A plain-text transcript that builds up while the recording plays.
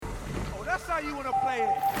That's how you want to play it.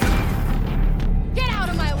 Get out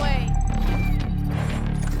of my way.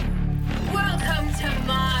 Welcome to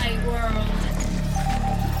my world.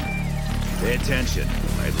 Pay attention.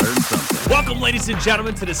 I learned something. Welcome, ladies and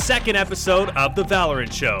gentlemen, to the second episode of The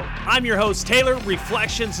Valorant Show. I'm your host, Taylor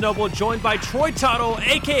Reflections Noble, joined by Troy Tuttle,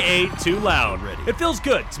 a.k.a. Too Loud. It feels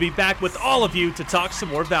good to be back with all of you to talk some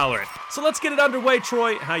more Valorant. So let's get it underway.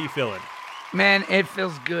 Troy, how you feeling? Man, it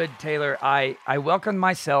feels good, Taylor. I welcomed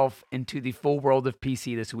myself into the full world of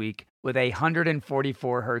PC this week with a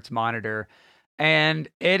 144 hertz monitor. And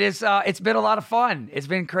it's been a lot of fun. It's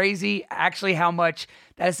been crazy, actually, how much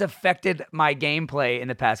that has affected my gameplay in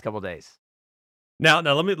the past couple days. Now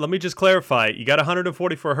let me just clarify. You got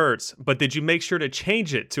 144 hertz, but did you make sure to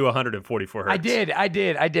change it to 144 hertz? I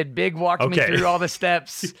did. Big walked me through all the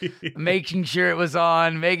steps, making sure it was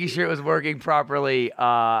on, making sure it was working properly.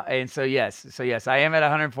 And so yes, I am at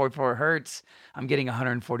 144 hertz. I'm getting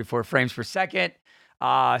 144 frames per second.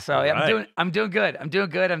 Right. I'm doing good.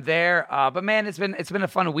 I'm there. But man, it's been a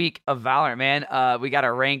fun week of Valorant, man. We got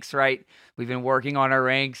our ranks right. We've been working on our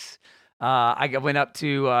ranks. I went up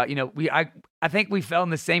to I think we fell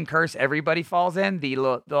in the same curse everybody falls in, the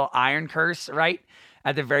little iron curse, right?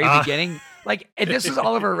 At the very beginning. Like, and this is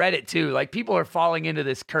all over Reddit too. Like, people are falling into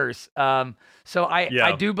this curse. So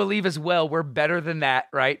I do believe as well we're better than that,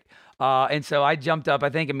 right? And so I jumped up,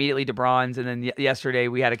 I think, immediately to bronze, and then yesterday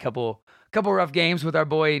we had a couple rough games with our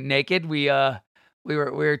boy Naked. We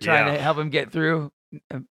were trying to help him get through.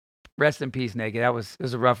 Rest in peace, Naked. It was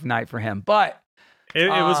a rough night for him, but it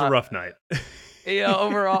was a rough night.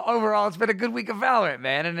 Overall, it's been a good week of Valorant,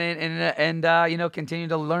 man, and continue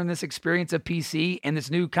to learn this experience of PC and this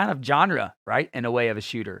new kind of genre, right, in a way of a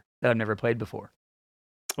shooter that I've never played before.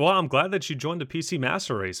 Well, I'm glad that you joined the PC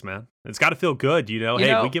Master Race, man. It's got to feel good,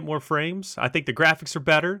 Hey, we get more frames. I think the graphics are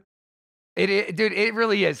better. Dude, it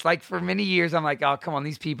really is. Like, for many years, I'm like, oh, come on,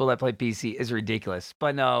 these people that play PC is ridiculous.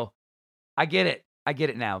 But no, I get it. I get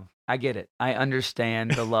it now. I get it. I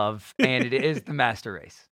understand the love, and it is the Master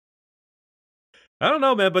Race. I don't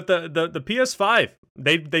know, man, but the PS5,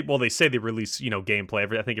 they say they release,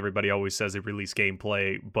 gameplay. I think everybody always says they release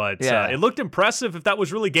gameplay, but it looked impressive. If that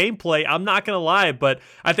was really gameplay, I'm not going to lie, but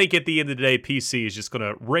I think at the end of the day, PC is just going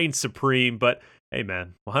to reign supreme. But hey,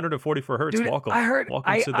 man, 144 hertz, dude, welcome.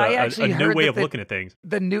 Welcome to a new way of looking at things.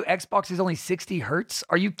 The new Xbox is only 60 hertz?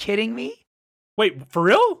 Are you kidding me? Wait, for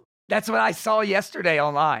real? That's what I saw yesterday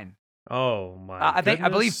online. Oh, my I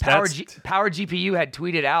believe Power GPU had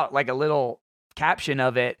tweeted out like a little caption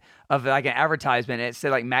of like an advertisement. It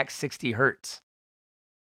said like max 60 hertz.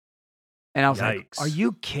 And I was like, are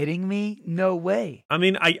you kidding me? No way. I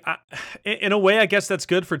mean, I in a way, I guess that's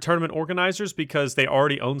good for tournament organizers because they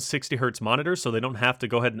already own 60 hertz monitors, so they don't have to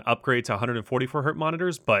go ahead and upgrade to 144 hertz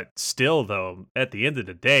monitors. But still, though, at the end of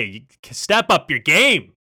the day, you step up your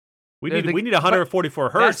game. We need 144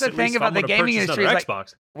 hertz. That's the thing about the gaming industry. Is like,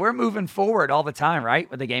 we're moving forward all the time, right?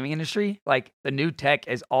 With the gaming industry, like, the new tech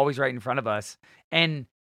is always right in front of us. And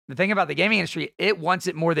the thing about the gaming industry, it wants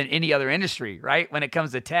it more than any other industry, right? When it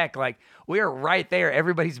comes to tech, like, we are right there.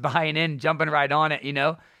 Everybody's buying in, jumping right on it,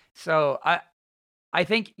 So I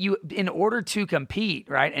think in order to compete,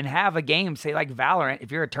 right, and have a game, say like Valorant,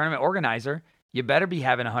 if you're a tournament organizer, you better be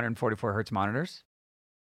having 144 hertz monitors.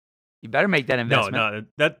 You better make that investment.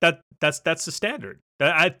 No, that's the standard.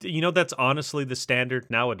 That's honestly the standard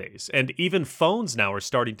nowadays. And even phones now are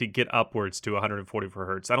starting to get upwards to 144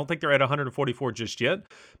 hertz. I don't think they're at 144 just yet,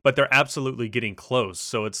 but they're absolutely getting close.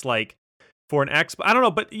 So it's like for an Xbox, I don't know,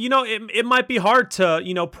 but it might be hard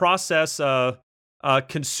to process a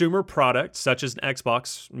consumer product such as an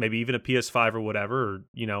Xbox, maybe even a PS5 or whatever,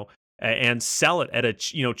 or, and sell it at a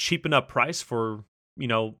cheap enough price for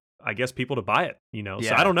I guess people to buy it,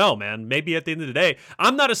 So I don't know, man. Maybe at the end of the day,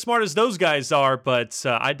 I'm not as smart as those guys are, but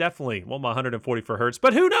I definitely want my 144 hertz.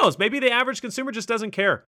 But who knows? Maybe the average consumer just doesn't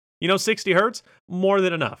care. 60 hertz, more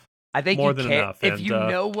than enough. I think more than enough. If you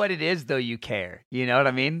know what it is, though, you care. You know what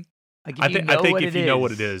I mean? Like, I think if you know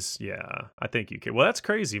what it is, yeah, I think you care. Well, that's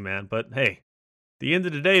crazy, man. But hey, at the end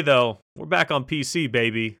of the day, though, we're back on PC,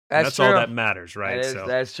 baby. That's all that matters, right?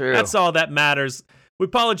 That's true. That's all that matters. We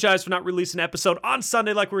apologize for not releasing an episode on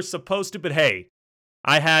Sunday like we were supposed to, but hey,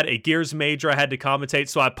 I had a Gears major I had to commentate,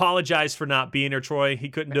 so I apologize for not being here, Troy. He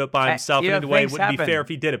couldn't do it by himself. In any way, it wouldn't be fair if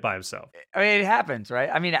he did it by himself. I mean, it happens, right?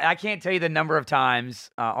 I mean, I can't tell you the number of times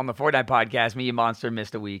on the Fortnite podcast, me and Monster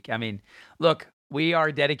missed a week. I mean, look, we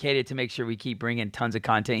are dedicated to make sure we keep bringing tons of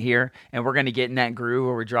content here, and we're going to get in that groove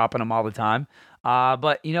where we're dropping them all the time.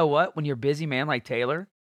 But you know what? When you're busy, man, like Taylor,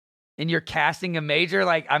 and you're casting a major,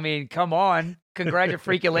 like, I mean, come on.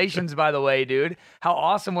 Congratulations, by the way, dude. How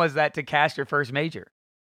awesome was that to cast your first major?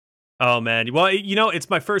 Oh man, well, it's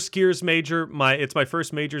my first Gears major. It's my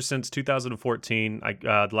first major since 2014.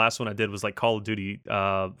 The last one I did was like Call of Duty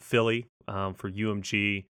Philly for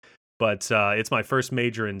UMG, but it's my first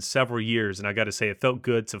major in several years, and I got to say it felt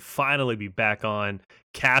good to finally be back on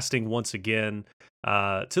casting once again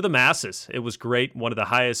to the masses. It was great. One of the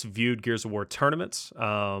highest viewed Gears of War tournaments.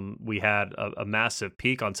 We had a massive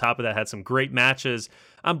peak. On top of that, had some great matches.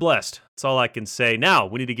 I'm blessed. That's all I can say. Now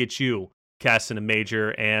we need to get you casting a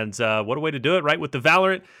major, and what a way to do it, right? With the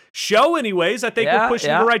Valorant show, anyways. I think we're pushing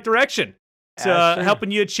in the right direction to helping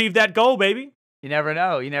you achieve that goal, baby. You never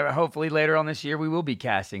know. Hopefully later on this year, we will be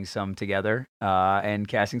casting some together and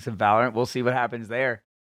casting some Valorant. We'll see what happens there.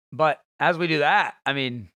 But as we do that, I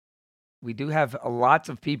mean, we do have lots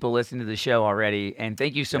of people listening to the show already, and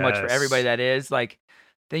thank you so much for everybody that is. Like,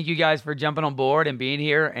 thank you guys for jumping on board and being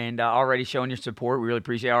here and already showing your support. We really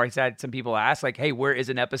appreciate it. I already had some people ask, like, hey, where is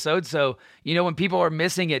an episode? So, when people are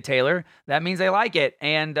missing it, Taylor, that means they like it.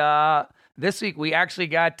 And this week, we actually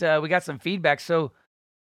got some feedback. So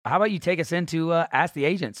how about you take us into Ask the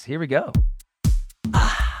Agents? Here we go.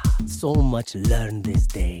 So much learned this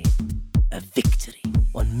day. A victory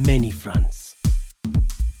on many fronts.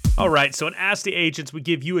 All right, so in Ask the Agents, we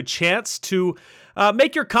give you a chance to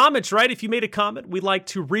make your comments, right? If you made a comment, we like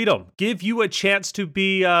to read them. Give you a chance to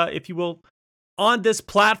be, if you will, on this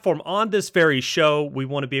platform, on this very show. We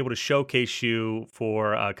want to be able to showcase you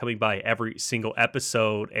for coming by every single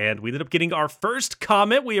episode. And we ended up getting our first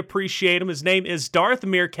comment. We appreciate him. His name is Darth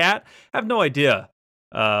Meerkat. I have no idea.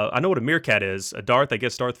 I know what a meerkat is. A Darth, I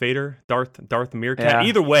guess Darth Vader. Darth Meerkat. Yeah.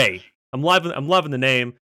 Either way, I'm loving the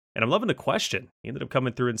name. And I'm loving the question. He ended up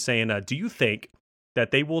coming through and saying, do you think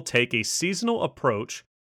that they will take a seasonal approach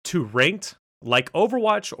to ranked like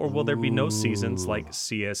Overwatch, or will there be no seasons like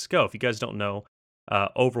CSGO? If you guys don't know,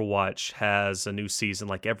 Overwatch has a new season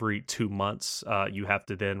like every 2 months. You have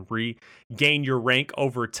to then regain your rank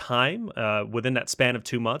over time within that span of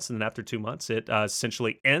 2 months. And then after 2 months, it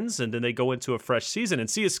essentially ends, and then they go into a fresh season. In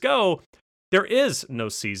CSGO, there is no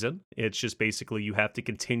season. It's just basically you have to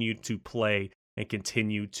continue to play and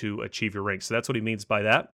continue to achieve your rank. So that's what he means by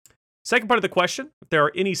that. Second part of the question, if there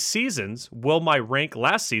are any seasons, will my rank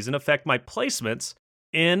last season affect my placements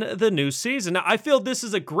in the new season? Now, I feel this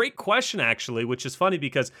is a great question, actually, which is funny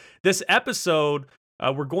because this episode,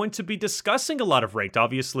 we're going to be discussing a lot of ranked.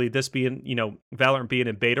 Obviously, this being, Valorant being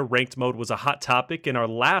in beta, ranked mode was a hot topic in our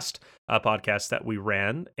last podcast that we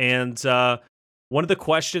ran. And one of the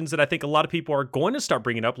questions that I think a lot of people are going to start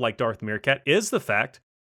bringing up, like Darth Meerkat, is the fact,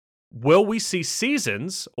 will we see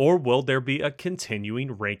seasons, or will there be a continuing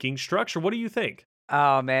ranking structure? What do you think?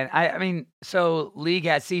 Oh, man. I mean, so League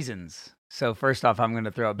has seasons. So first off, I'm going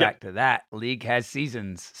to throw it back to that. League has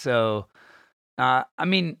seasons. So, I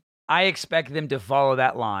expect them to follow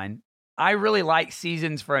that line. I really like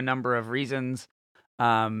seasons for a number of reasons.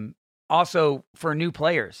 Also, for new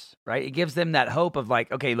players, right? It gives them that hope of like,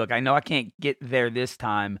 okay, look, I know I can't get there this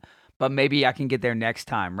time, but maybe I can get there next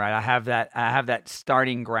time, right? I have that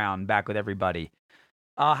starting ground back with everybody.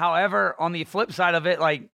 However, on the flip side of it,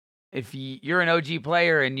 like if you're an OG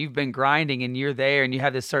player and you've been grinding and you're there and you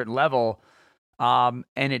have this certain level, and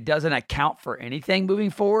it doesn't account for anything moving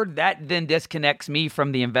forward, that then disconnects me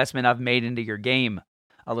from the investment I've made into your game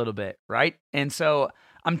a little bit, right? And so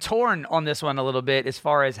I'm torn on this one a little bit as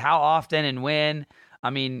far as how often and when. I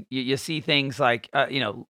mean, you see things like,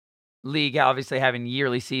 League obviously having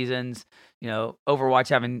yearly seasons, Overwatch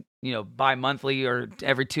having, bi-monthly or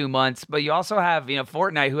every 2 months. But you also have,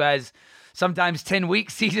 Fortnite, who has sometimes 10-week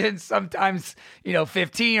seasons, sometimes,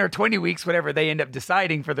 15 or 20 weeks, whatever they end up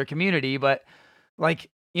deciding for their community. But like,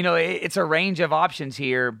 it's a range of options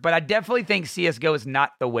here. But I definitely think CSGO is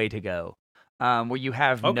not the way to go, where you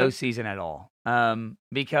have no season at all.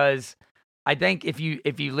 Because I think if you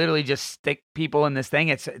literally just stick people in this thing,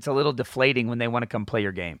 it's a little deflating when they want to come play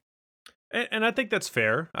your game. And I think that's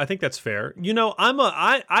fair. I'm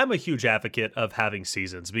a huge advocate of having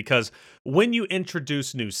seasons, because when you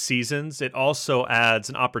introduce new seasons, it also adds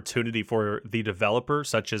an opportunity for the developer,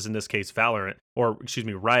 such as in this case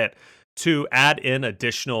Riot, to add in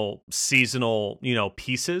additional seasonal,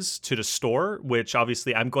 pieces to the store, which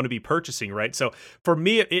obviously I'm going to be purchasing, right? So for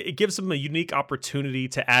me, it gives them a unique opportunity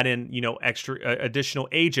to add in, extra additional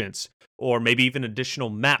agents, or maybe even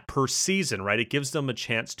additional map per season, right? It gives them a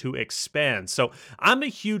chance to expand. So I'm a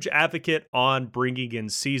huge advocate on bringing in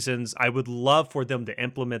seasons. I would love for them to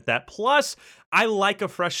implement that. Plus, I like a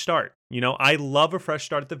fresh start. I love a fresh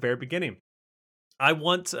start at the very beginning. I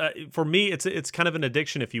want, for me, it's kind of an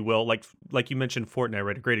addiction, if you will. Like you mentioned Fortnite,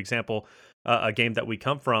 right? A great example, a game that we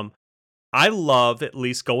come from. I love at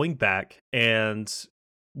least going back, and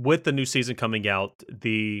with the new season coming out,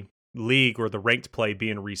 the league or the ranked play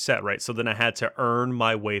being reset, right? So then I had to earn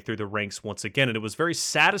my way through the ranks once again. And it was very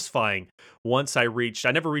satisfying once I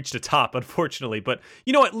never reached a top, unfortunately, but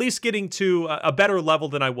at least getting to a better level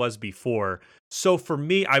than I was before. So for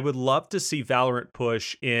me, I would love to see Valorant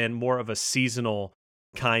push in more of a seasonal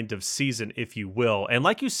kind of season, if you will. And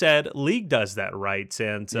like you said, League does that, right?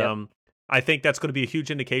 And I think that's going to be a huge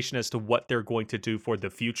indication as to what they're going to do for the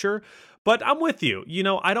future. But I'm with you.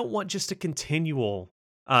 I don't want just a continual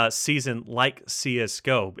season like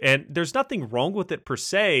CSGO. And there's nothing wrong with it per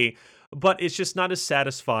se, but it's just not as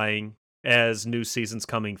satisfying as new seasons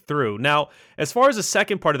coming through. Now, as far as the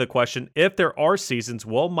second part of the question, if there are seasons,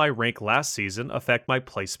 will my rank last season affect my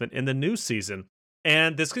placement in the new season?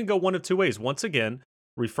 And this can go one of two ways. Once again,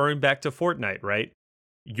 referring back to Fortnite, right?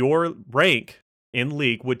 Your rank in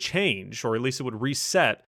League would change, or at least it would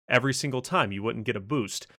reset every single time. You wouldn't get a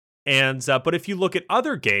boost. And but if you look at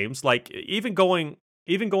other games, like even going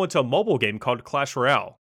to a mobile game called Clash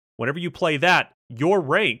Royale, whenever you play that, your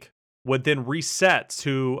rank would then reset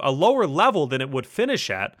to a lower level than it would finish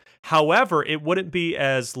at. However, it wouldn't be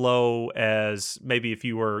as low as maybe if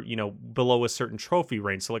you were, below a certain trophy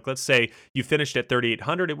range. So like, let's say you finished at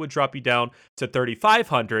 3,800, it would drop you down to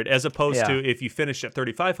 3,500, as opposed to if you finished at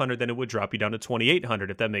 3,500, then it would drop you down to 2,800,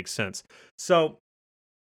 if that makes sense. So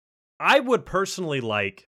I would personally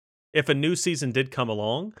like, if a new season did come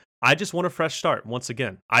along, I just want a fresh start. Once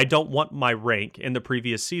again, I don't want my rank in the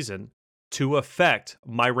previous season to affect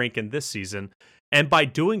my rank in this season. And by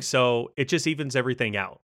doing so, it just evens everything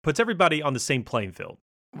out. Puts everybody on the same playing field.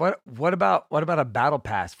 What about a battle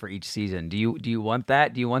pass for each season? Do you want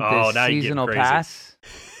that? Do you want this seasonal pass?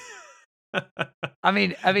 I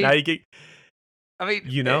mean, now you get,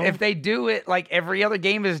 if they do it like every other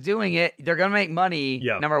game is doing it, they're gonna make money.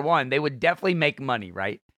 Yeah. Number one, they would definitely make money,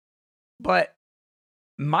 right? But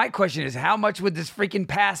my question is, how much would this freaking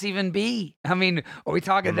pass even be? I mean, are we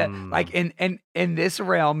talking that like in this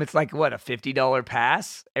realm, it's like what, a $50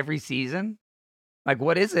 pass every season? Like,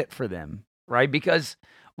 what is it for them, right? Because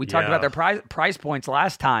we talked about their price points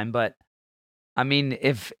last time, but I mean,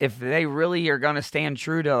 if they really are going to stand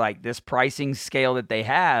true to like this pricing scale that they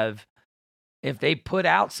have, if they put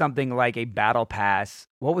out something like a battle pass,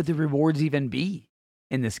 what would the rewards even be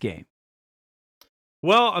in this game?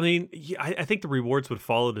 Well, I mean, I think the rewards would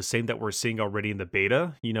follow the same that we're seeing already in the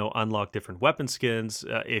beta. Unlock different weapon skins.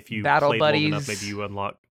 If you battle played buddies. long enough, maybe you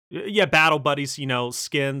unlock battle buddies.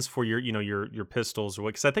 Skins for your your pistols, or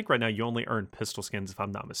because I think right now you only earn pistol skins, if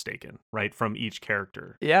I'm not mistaken, right, from each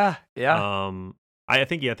character. Yeah. I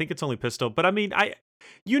think it's only pistol, but I mean,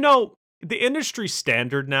 the industry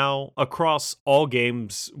standard now across all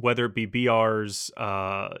games, whether it be BRs,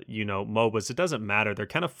 MOBAs, it doesn't matter. They're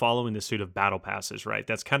kind of following the suit of battle passes, right?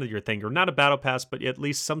 That's kind of your thing. Or not a battle pass, but at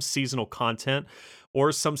least some seasonal content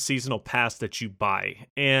or some seasonal pass that you buy.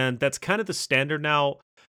 And that's kind of the standard now.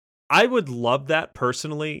 I would love that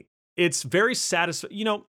personally. It's very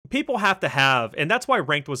satisfying. People have to have, and that's why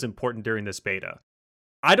ranked was important during this beta.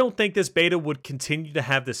 I don't think this beta would continue to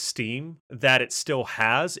have the steam that it still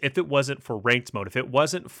has if it wasn't for ranked mode, if it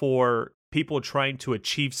wasn't for people trying to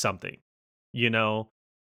achieve something,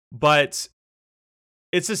 But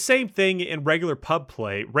it's the same thing in regular pub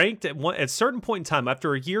play. Ranked at a certain point in time,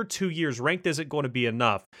 after a year, 2 years, ranked isn't going to be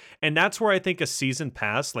enough. And that's where I think a season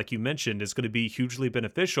pass, like you mentioned, is going to be hugely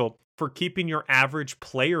beneficial for keeping your average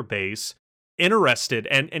player base interested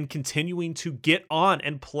and continuing to get on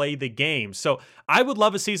and play the game. So I would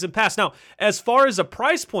love a season pass. Now, as far as a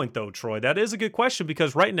price point though, Troy, that is a good question,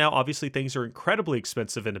 because right now, obviously things are incredibly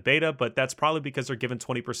expensive in the beta, but that's probably because they're giving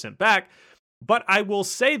 20% back. But I will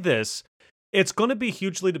say this, it's going to be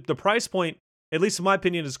hugely, the price point, at least in my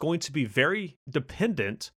opinion, is going to be very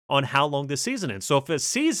dependent on how long the season is. So if a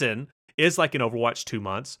season is like in Overwatch 2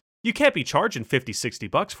 months, you can't be charging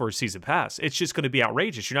 $50-$60 for a season pass. It's just going to be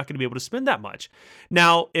outrageous. You're not going to be able to spend that much.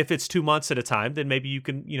 Now, if it's 2 months at a time, then maybe you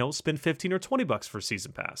can, spend $15 or $20 for a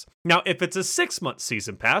season pass. Now, if it's a 6-month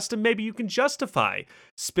season pass, then maybe you can justify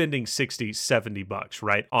spending $60-$70,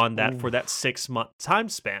 right, on that for that 6-month time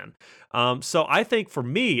span. So I think for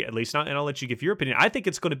me, at least, and I'll let you give your opinion, I think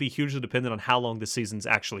it's going to be hugely dependent on how long the seasons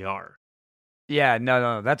actually are. Yeah,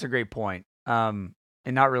 no, that's a great point.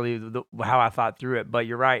 And not really how I thought through it, but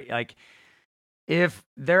you're right. Like, if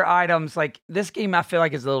their items, like this game, I feel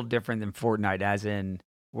like is a little different than Fortnite, as in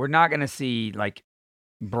we're not going to see like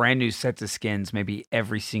brand new sets of skins maybe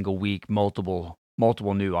every single week, multiple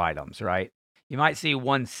new items, right? You might see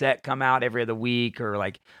one set come out every other week, or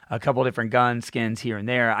like a couple different gun skins here and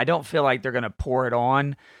there. I don't feel like they're going to pour it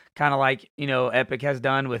on, kind of like, Epic has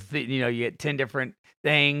done with, you get 10 different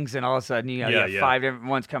things, and all of a sudden, you have 5 different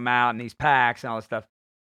ones come out and these packs and all this stuff.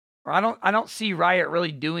 I don't see Riot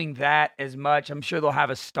really doing that as much. I'm sure they'll have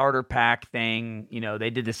a starter pack thing. They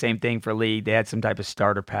did the same thing for League. They had some type of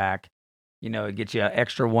starter pack. It gets you an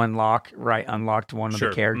extra one lock, right? Unlocked one of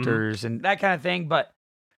the characters and that kind of thing. But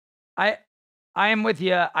I am with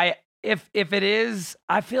you. If it is,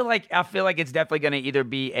 I feel like it's definitely going to either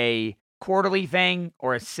be a quarterly thing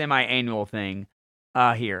or a semi-annual thing.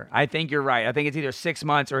 Here, I think you're right. I think it's either 6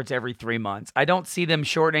 months or it's every 3 months. I don't see them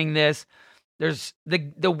shortening this. There's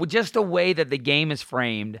just the way that the game is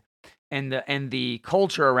framed and the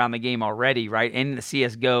culture around the game already, right? In the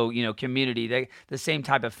CS:GO, community, the same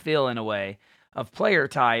type of feel in a way of player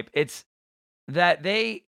type. It's that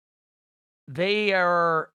they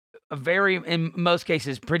are a very, in most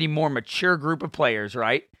cases, pretty more mature group of players,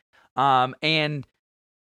 right? And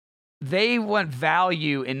they want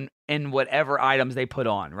value in whatever items they put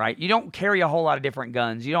on, right? You don't carry a whole lot of different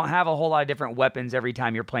guns. You don't have a whole lot of different weapons every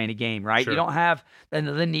time you're playing a game, right? Sure. You don't have the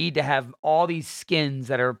need to have all these skins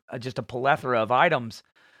that are just a plethora of items.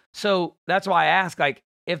 So that's why I ask, like,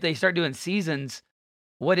 if they start doing seasons,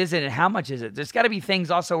 what is it and how much is it? There's got to be things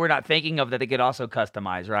also we're not thinking of that they could also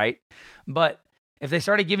customize, right? But if they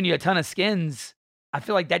started giving you a ton of skins, I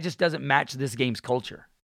feel like that just doesn't match this game's culture.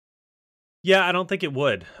 Yeah, I don't think it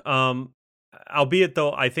would. Albeit,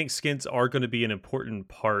 though, I think skins are going to be an important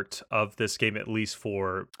part of this game, at least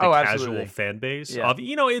for the casual fan base. Yeah.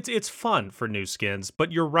 It's fun for new skins,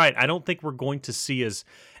 but you're right. I don't think we're going to see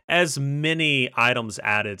as many items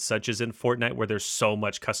added, such as in Fortnite, where there's so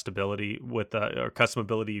much customability with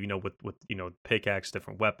with pickaxe,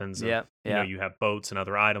 different weapons. Yeah, you have boats and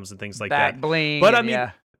other items and things like back that. Bling, but I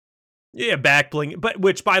mean. Yeah, back bling, but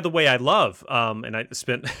which, by the way, I love. And I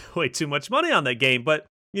spent way too much money on that game. But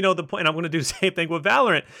the point, I'm going to do the same thing with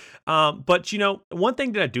Valorant. But one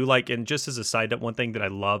thing that I do like, and just as a side note, one thing that I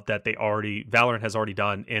love that Valorant has already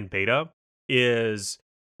done in beta is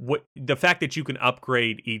the fact that you can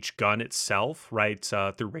upgrade each gun itself, right,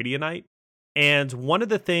 through Radionite. And one of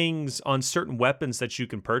the things on certain weapons that you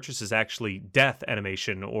can purchase is actually death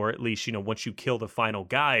animation, or at least once you kill the final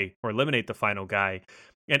guy or eliminate the final guy.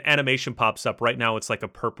 An animation pops up. Right now, it's like a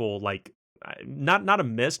purple, like not a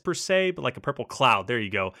mist per se, but like a purple cloud. There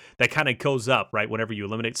you go. That kind of goes up right whenever you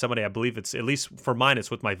eliminate somebody. I believe it's, at least for mine,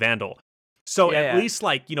 it's with my Vandal. So at least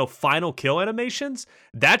like final kill animations,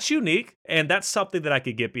 that's unique, and that's something that I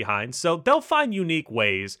could get behind. So they'll find unique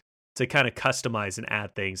ways to kind of customize and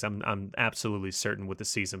add things. I'm absolutely certain with the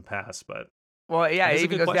season pass, but. Well, yeah, it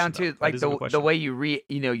even goes down though. to like the way you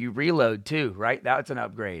reload too, right? That's an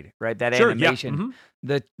upgrade, right? That Sure, animation,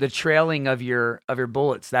 the trailing of your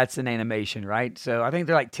bullets, that's an animation, right? So I think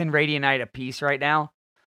they're like 10 Radionite a piece right now.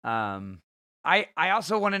 I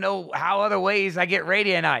also want to know how other ways I get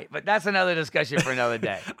Radionite, but that's another discussion for another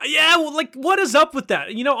day. Yeah, well, like what is up with that?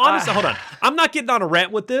 Honestly, hold on, I'm not getting on a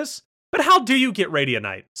rant with this, but how do you get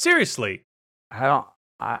Radionite? Seriously,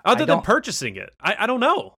 other than purchasing it, I don't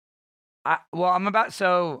know. I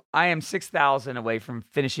am 6,000 away from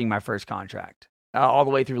finishing my first contract, all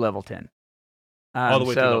the way through level 10. All the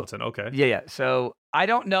way through level 10, okay. Yeah. So I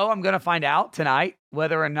don't know. I'm going to find out tonight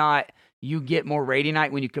whether or not you get more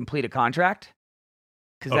Radionite when you complete a contract,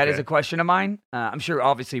 because that is a question of mine. I'm sure,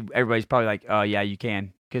 obviously, everybody's probably like, oh, yeah, you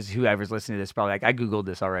can, because whoever's listening to this is probably like, I Googled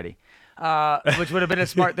this already, which would have been a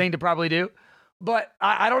smart thing to probably do. But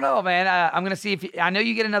I don't know, man. I'm going to see I know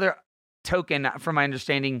you get another token, from my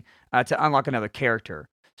understanding, to unlock another character.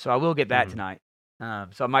 So I will get that tonight.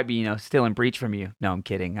 So it might be, still in Breach from you. No, I'm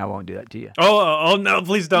kidding. I won't do that to you. Oh no,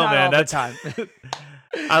 please don't, Not man. all That's the time.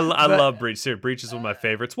 I love Breach. Sir, Breach is one of my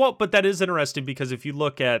favorites. Well, but that is interesting because if you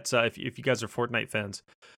look at if you guys are Fortnite fans,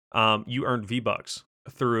 you earned V-Bucks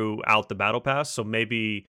throughout the battle pass. So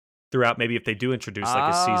maybe if they do introduce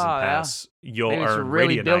like a season pass, you'll maybe earn it's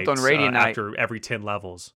really Radionite, built on Radionite after every 10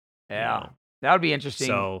 levels. Yeah, that would be interesting.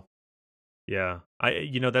 So yeah,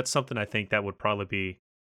 that's something I think that would probably be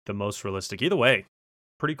the most realistic. Either way,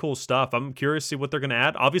 pretty cool stuff. I'm curious to see what they're going to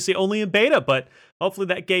add. Obviously only in beta, but hopefully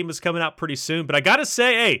that game is coming out pretty soon. But I got to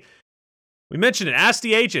say, hey, we mentioned it. Ask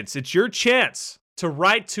the Agents. It's your chance to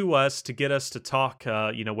write to us to get us to talk,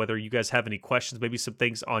 whether you guys have any questions, maybe some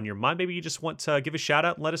things on your mind. Maybe you just want to give a shout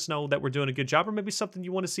out and let us know that we're doing a good job, or maybe something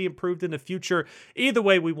you want to see improved in the future. Either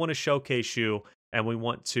way, we want to showcase you. And we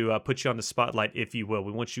want to put you on the spotlight, if you will.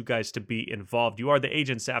 We want you guys to be involved. You are the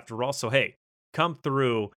agents after all. So, hey, come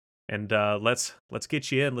through and let's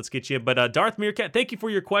get you in. Let's get you in. But Darth Meerkat, thank you for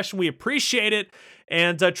your question. We appreciate it.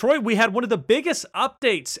 And Troy, we had one of the biggest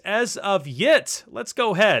updates as of yet. Let's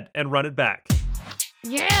go ahead and run it back.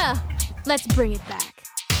 Yeah, let's bring it back.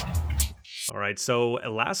 All right, so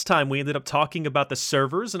last time we ended up talking about the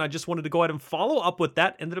servers, and I just wanted to go ahead and follow up with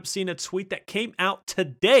that. Ended up seeing a tweet that came out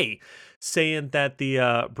today saying that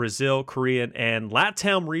the Brazil, Korean, and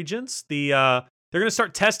LATAM regions, they're going to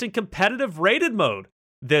start testing competitive rated mode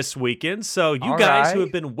this weekend. So you guys who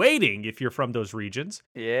have been waiting, if you're from those regions,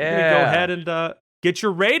 you're going to go ahead and get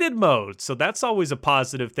your rated mode. So that's always a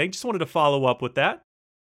positive thing. Just wanted to follow up with that.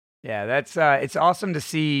 Yeah, that's it's awesome to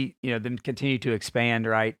see, them continue to expand,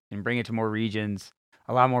 right? And bring it to more regions,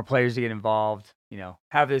 allow more players to get involved,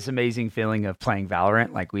 have this amazing feeling of playing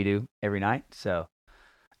Valorant like we do every night. So,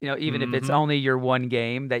 even if it's only your one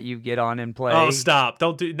game that you get on and play. Oh, stop.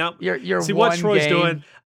 Don't do now. Your see one what Troy's game. doing.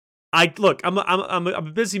 I'm a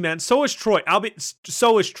busy man. So is Troy.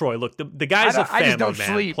 So is Troy. Look, the guy's a family I just don't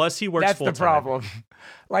man. Sleep. Plus he works full time. That's the problem.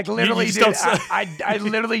 Like literally, you dude, I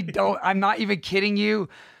literally don't. I'm not even kidding you.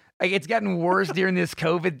 Like it's gotten worse during this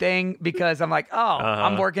COVID thing because I'm like,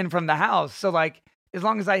 I'm working from the house. So like, as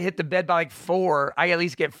long as I hit the bed by like 4, I at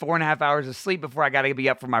least get 4.5 hours of sleep before I got to be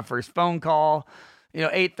up for my first phone call.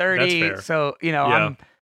 8:30. So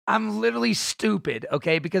I'm literally stupid,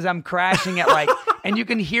 okay? Because I'm crashing at like, and you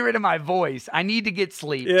can hear it in my voice. I need to get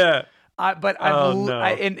sleep. Yeah.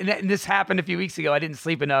 And this happened a few weeks ago. I didn't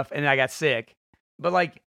sleep enough and I got sick. But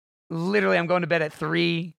like, literally, I'm going to bed at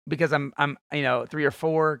 3 because I'm 3 or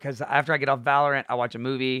 4 because after I get off Valorant, I watch a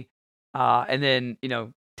movie, and then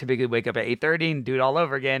typically wake up at 8:30 and do it all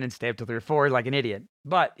over again and stay up till 3 or 4 like an idiot.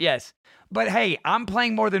 But hey, I'm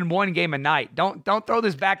playing more than one game a night. Don't throw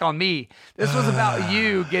this back on me. This was about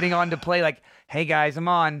you getting on to play. Like, hey guys, I'm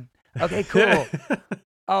on. Okay, cool.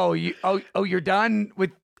 You're done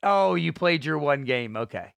with. Oh, you played your one game.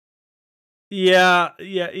 Okay. Yeah,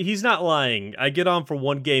 he's not lying. I get on for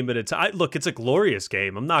one game at a time. Look, it's a glorious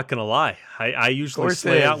game. I'm not going to lie. I usually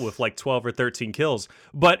slay out with like 12 or 13 kills.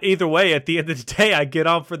 But either way, at the end of the day, I get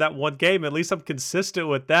on for that one game. At least I'm consistent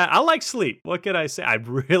with that. I like sleep. What can I say? I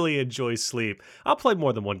really enjoy sleep. I'll play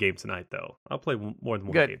more than one game tonight, though. I'll play more than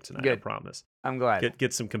one game tonight, I promise. I'm glad.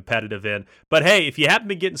 Get some competitive in. But hey, if you haven't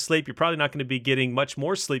been getting sleep, you're probably not going to be getting much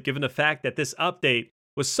more sleep given the fact that this update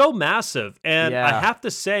was so massive. And I have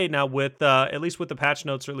to say now with, at least with the patch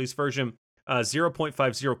notes, or at least version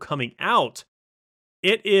 0.50 coming out,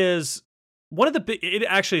 it is one of the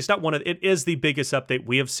it is the biggest update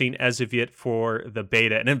we have seen as of yet for the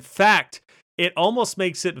beta. And in fact, it almost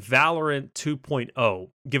makes it Valorant 2.0,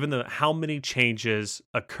 given how many changes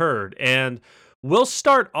occurred. And we'll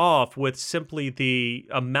start off with simply the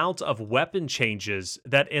amount of weapon changes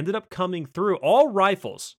that ended up coming through. All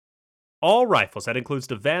rifles. That includes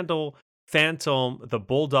the Vandal, Phantom, the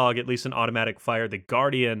Bulldog, at least in automatic fire, the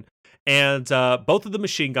Guardian, and both of the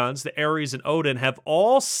machine guns, the Ares and Odin, have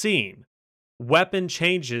all seen weapon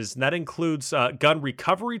changes. And that includes gun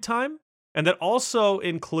recovery time, and that also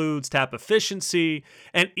includes tap efficiency,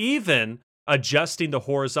 and even adjusting the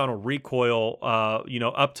horizontal recoil,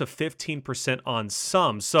 up to 15% on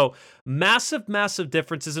some. So massive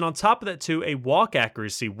differences. And on top of that too, a walk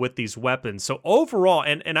accuracy with these weapons. So overall,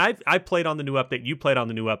 and I played on the new update, you played on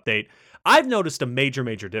the new update, I've noticed a major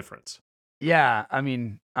difference. Yeah, I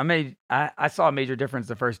mean, I saw a major difference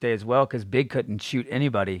the first day as well because Big couldn't shoot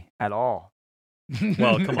anybody at all.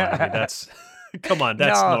 Well, come on,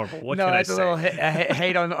 that's normal. What can I say? That's a little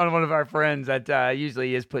hate on one of our friends that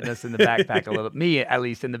usually is putting us in the backpack a little. Me, at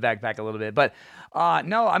least, in the backpack a little bit. But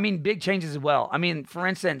no, I mean, big changes as well. I mean, for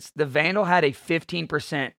instance, the Vandal had a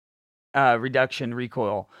 15% reduction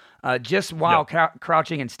recoil just while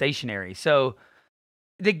crouching and stationary. So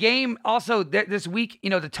the game also this week,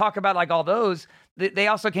 to talk about like all those, they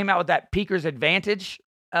also came out with that Peeker's Advantage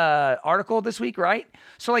article this week, right?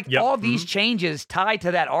 So like all these changes tied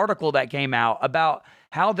to that article that came out about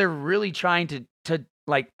how they're really trying to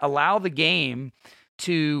like allow the game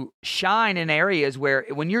to shine in areas where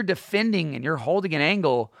when you're defending and you're holding an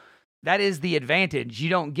angle, that is the advantage. You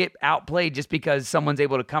don't get outplayed just because someone's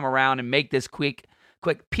able to come around and make this quick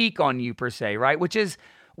peek on you per se, right? Which is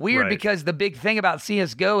weird because the big thing about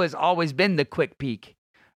CSGO has always been the quick peek,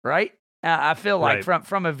 right? I feel like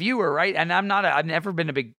from a viewer, right? And I've never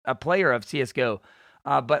been a player of CSGO,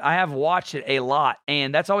 but I have watched it a lot.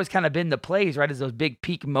 And that's always kind of been the plays, right? Is those big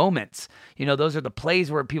peak moments. Those are the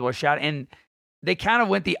plays where people are shouting. And they kind of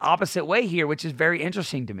went the opposite way here, which is very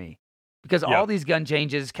interesting to me because all these gun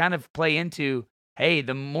changes kind of play into, hey,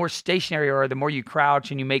 the more stationary or the more you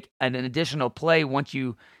crouch and you make an additional play once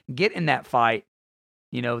you get in that fight,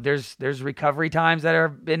 there's recovery times that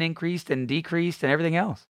have been increased and decreased and everything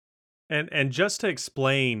else. And just to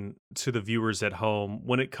explain to the viewers at home,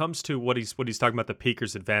 when it comes to what he's talking about, the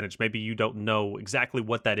peeker's advantage, maybe you don't know exactly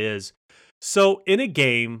what that is. So in a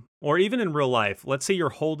game or even in real life, let's say you're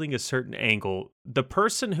holding a certain angle, the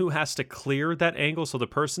person who has to clear that angle, so the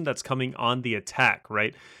person that's coming on the attack,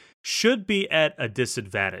 right, should be at a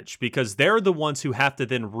disadvantage because they're the ones who have to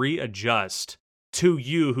then readjust to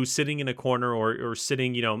you who's sitting in a corner or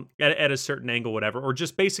sitting, at a certain angle, whatever, or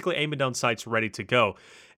just basically aiming down sights ready to go.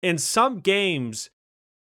 In some games,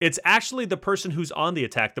 it's actually the person who's on the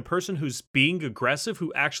attack, the person who's being aggressive,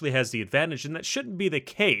 who actually has the advantage. And that shouldn't be the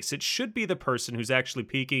case. It should be the person who's actually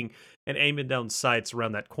peeking and aiming down sights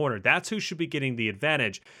around that corner. That's who should be getting the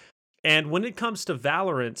advantage. And when it comes to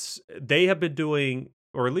Valorant, they have been doing,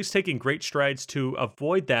 or at least taking great strides to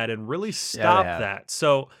avoid that and really stop that.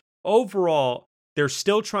 So overall, they're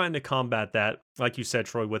still trying to combat that, like you said,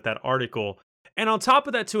 Troy, with that article. And on top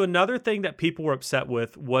of that, too, another thing that people were upset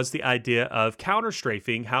with was the idea of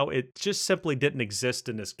counter-strafing, how it just simply didn't exist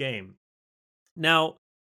in this game. Now,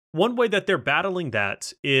 one way that they're battling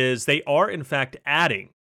that is they are, in fact, adding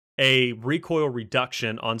a recoil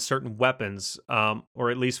reduction on certain weapons,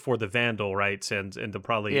 or at least for the Vandal, right? And they'll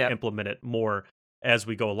probably implement it more as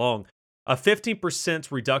we go along. A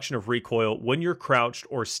 15% reduction of recoil when you're crouched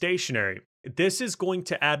or stationary. This is going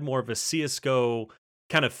to add more of a CSGO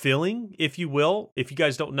kind of feeling, if you will. If you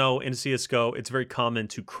guys don't know, in CSGO, it's very common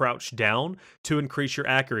to crouch down to increase your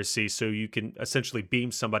accuracy so you can essentially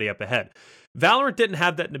beam somebody up ahead. Valorant didn't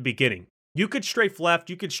have that in the beginning. You could strafe left,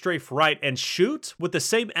 you could strafe right, and shoot with the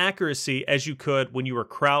same accuracy as you could when you were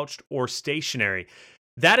crouched or stationary.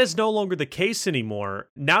 That is no longer the case anymore.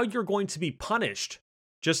 Now you're going to be punished.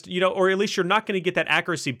 Just, or at least you're not going to get that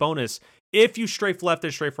accuracy bonus if you strafe left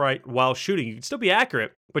and strafe right while shooting. You can still be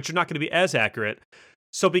accurate, but you're not going to be as accurate.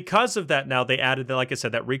 So because of that, now they added, like I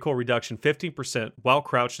said, that recoil reduction, 15% while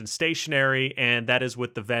crouched and stationary, and that is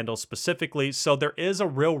with the Vandal specifically. So there is a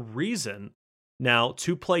real reason now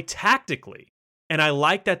to play tactically. And I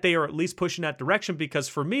like that they are at least pushing that direction because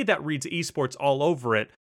for me, that reads esports all over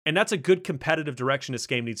it. And that's a good competitive direction this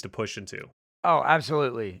game needs to push into. Oh,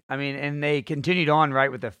 absolutely. I mean, and they continued on,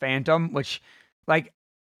 right, with the Phantom, which, like,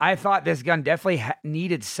 I thought this gun definitely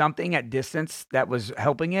needed something at distance that was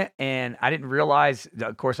helping it. And I didn't realize,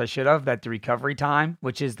 of course I should have, that the recovery time,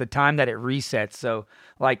 which is the time that it resets. So,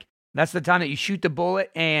 like, that's the time that you shoot the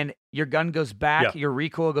bullet and your gun goes back, your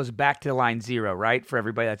recoil goes back to line 0, right? For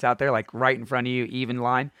everybody that's out there, like right in front of you, even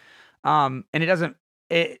line. And it doesn't,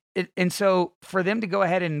 and so for them to go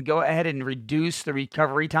ahead and reduce the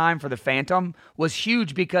recovery time for the Phantom was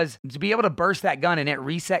huge because to be able to burst that gun and it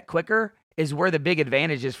reset quicker is where the big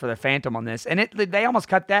advantage is for the Phantom on this. And they almost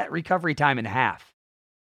cut that recovery time in half.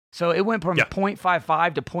 So it went from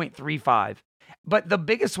 0.55 to 0.35. But the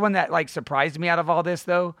biggest one that like surprised me out of all this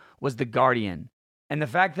though was the Guardian. And the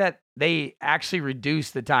fact that they actually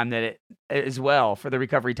reduced the time that it as well for the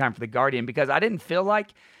recovery time for the Guardian, because I didn't feel like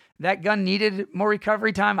that gun needed more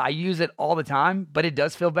recovery time. I use it all the time, but it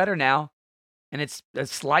does feel better now. And it's a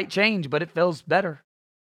slight change, but it feels better.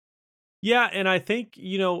 Yeah, and I think,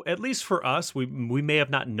 at least for us, we may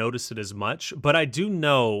have not noticed it as much, but I do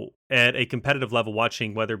know at a competitive level,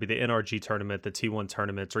 watching whether it be the NRG tournament, the T1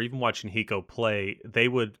 tournaments, or even watching Hiko play, they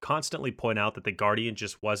would constantly point out that the Guardian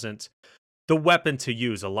just wasn't the weapon to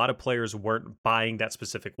use. A lot of players weren't buying that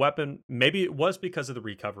specific weapon. Maybe it was because of the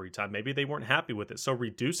recovery time. Maybe they weren't happy with it. So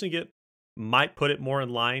reducing it might put it more in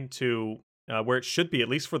line to where it should be, at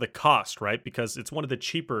least for the cost, right? Because it's one of the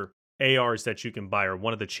cheaper ARs that you can buy, or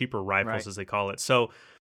one of the cheaper rifles, as they call it. So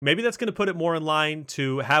maybe that's going to put it more in line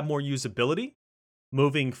to have more usability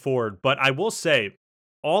moving forward. But I will say,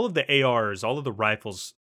 all of the ARs, all of the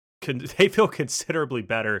rifles, they feel considerably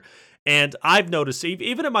better. And I've noticed,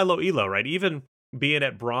 even at my low elo, right, even being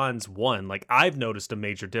at bronze 1, like I've noticed a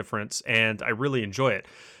major difference, and I really enjoy it.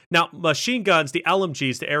 Now, machine guns, the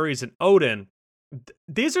LMGs, the Ares, and Odin,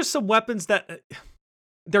 these are some weapons that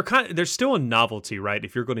they're still a novelty, right?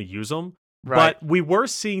 If you're going to use them. Right. But we were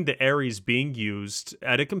seeing the Ares being used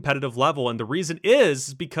at a competitive level. And the reason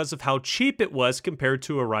is because of how cheap it was compared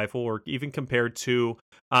to a rifle, or even compared to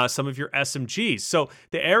some of your SMGs. So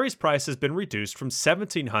the Ares price has been reduced from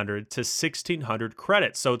 1,700 to 1,600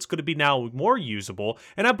 credits. So it's going to be now more usable.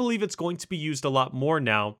 And I believe it's going to be used a lot more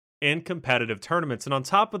now in competitive tournaments. And on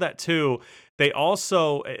top of that, too, they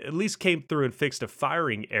also at least came through and fixed a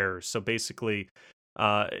firing error. So basically,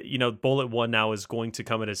 bullet 1 now is going to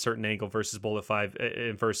come at a certain angle versus bullet 5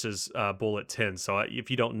 versus bullet 10. So if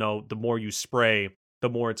you don't know, the more you spray, the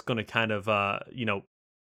more it's going to kind of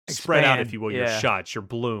spread out, if you will, your shots, your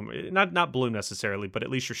bloom. Not bloom necessarily, but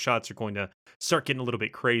at least your shots are going to start getting a little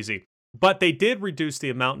bit crazy. But they did reduce the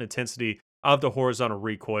amount and intensity of the horizontal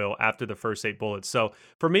recoil after the first 8 bullets. So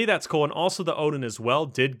for me, that's cool. And also the Odin as well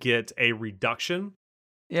did get a reduction.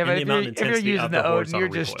 Yeah, but if you're using the Odin, you're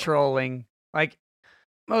just trolling. Like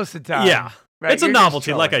most of the time. Yeah. Right? It's a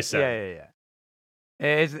novelty, like I said. Yeah.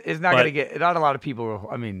 It's not going to get, not a lot of people,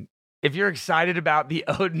 I mean, if you're excited about the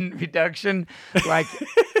Odin reduction, like,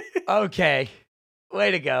 okay, way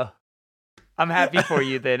to go. I'm happy for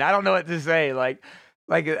you then. I don't know what to say. Like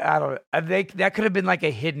I don't know. I think that could have been like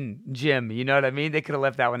a hidden gem. You know what I mean? They could have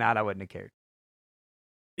left that one out. I wouldn't have cared.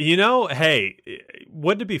 You know, hey,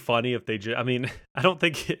 wouldn't it be funny if they I mean, I don't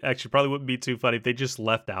think it actually probably wouldn't be too funny if they just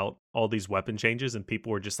left out all these weapon changes and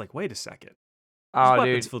people were just like, wait a second. Oh,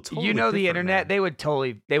 dude, you know the internet, man. They would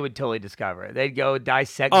totally discover it. They'd go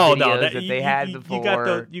dissect videos that they had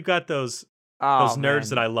before. You got those nerds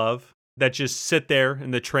that I love that just sit there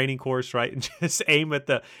in the training course, right, and just aim at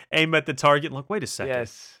the target and look, wait a second.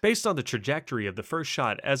 Yes. Based on the trajectory of the first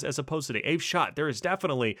shot as opposed to the 8th shot, there is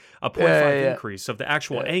definitely a 0.5 increase of the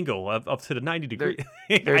actual angle up to the 90 degree.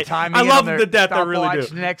 I love the depth. I really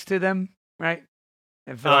do. Next to them, right?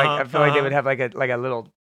 I feel like they would have like a little,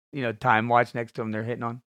 time watch next to them they're hitting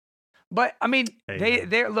on. But I mean,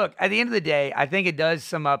 they look, at the end of the day, I think it does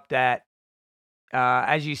sum up that,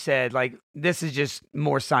 as you said, like this is just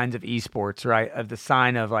more signs of esports, right? Of the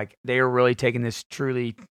sign of like they are really taking this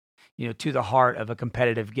truly, to the heart of a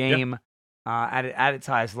competitive game, at its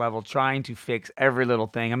highest level, trying to fix every little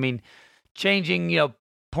thing. I mean, changing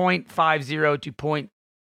 0.50 to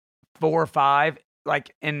 0.45,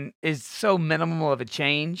 like, and is so minimal of a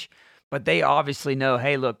change, but they obviously know,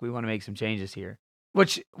 hey, look, we want to make some changes here,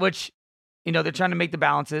 which they're trying to make the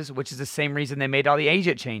balances, which is the same reason they made all the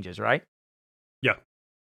agent changes, right?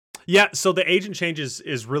 Yeah, so the agent changes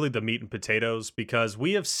is really the meat and potatoes because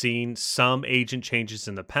we have seen some agent changes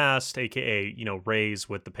in the past, aka, raise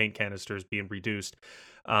with the paint canisters being reduced,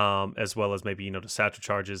 as well as maybe, the satchel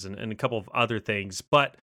charges and a couple of other things.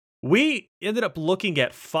 But we ended up looking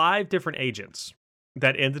at 5 different agents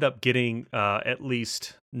that ended up getting at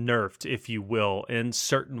least nerfed, if you will, in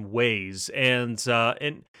certain ways. And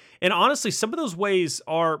honestly, some of those ways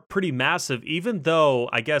are pretty massive, even though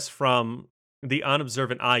I guess from the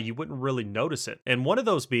unobservant eye, you wouldn't really notice it. And one of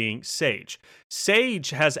those being Sage.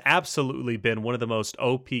 Sage has absolutely been one of the most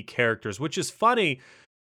OP characters, which is funny.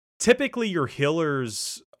 Typically, your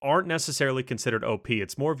healers aren't necessarily considered OP.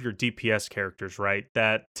 It's more of your DPS characters, right?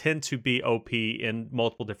 That tend to be OP in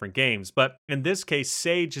multiple different games. But in this case,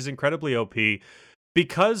 Sage is incredibly OP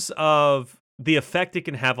because of the effect it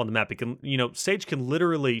can have on the map. It can, Sage can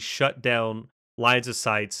literally shut down lines of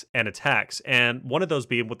sights and attacks. And one of those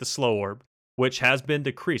being with the slow orb, which has been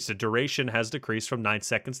decreased. The duration has decreased from 9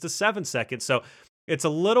 seconds to 7 seconds. So it's a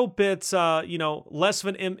little bit, less of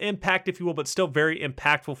an impact, if you will, but still very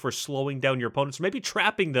impactful for slowing down your opponents, maybe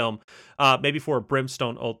trapping them, maybe for a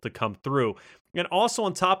Brimstone ult to come through. And also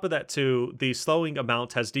on top of that, too, the slowing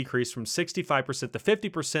amount has decreased from 65% to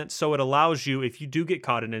 50%. So it allows you, if you do get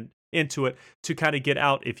caught into it, to kind of get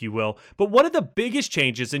out, if you will. But one of the biggest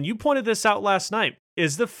changes, and you pointed this out last night,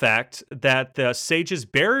 is the fact that the Sage's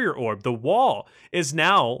barrier orb, the wall, is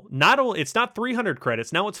now it's not 300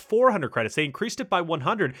 credits, now it's 400 credits. They increased it by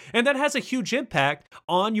 100, and that has a huge impact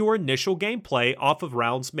on your initial gameplay off of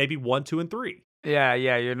rounds maybe 1, 2, and 3. Yeah,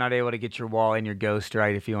 you're not able to get your wall and your ghost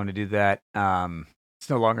right if you want to do that. It's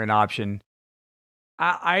no longer an option.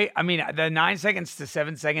 I mean, the 9 seconds to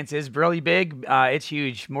 7 seconds is really big. It's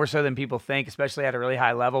huge, more so than people think, especially at a really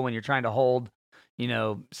high level when you're trying to hold,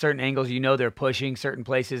 certain angles. They're pushing certain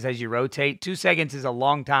places as you rotate. 2 seconds is a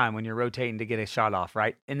long time when you're rotating to get a shot off,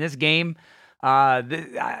 right? In this game,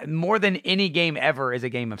 more than any game ever is a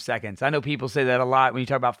game of seconds. I know people say that a lot when you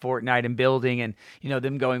talk about Fortnite and building and,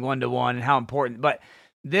 them going 1-to-1 and how important, but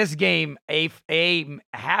this game, a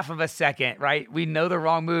half of a second, right? We know the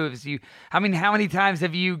wrong moves. How many times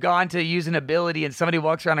have you gone to use an ability and somebody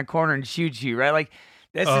walks around a corner and shoots you, right? Like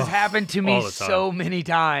this has happened to me so many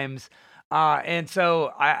times. And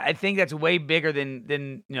so I think that's way bigger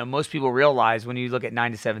than most people realize when you look at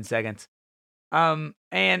 9 to 7 seconds. And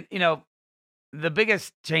the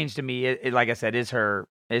biggest change to me, like I said, is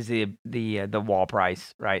the wall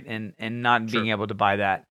price, right? And not being able to buy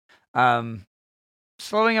that.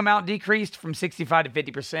 Slowing amount decreased from 65 to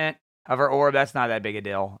 50% of her orb. That's not that big a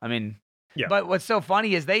deal. I mean, but what's so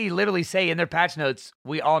funny is they literally say in their patch notes,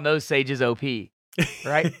 we all know Sage is OP,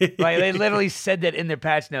 right? Like they literally said that in their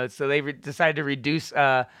patch notes. So they decided to reduce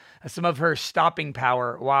some of her stopping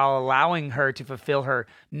power while allowing her to fulfill her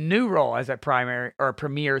new role as a primary or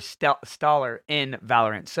premier staller in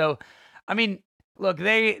Valorant. So, I mean, look,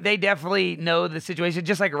 they definitely know the situation.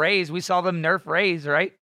 Just like Raze, we saw them nerf Raze,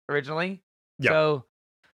 right? originally. Yeah. So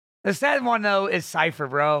the sad one though is Cypher,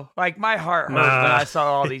 bro. Like my heart hurt when I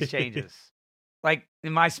saw all these changes. Like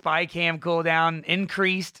my spy cam cooldown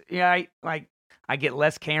increased. Yeah, like I get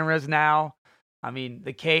less cameras now. I mean,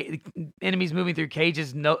 the enemies moving through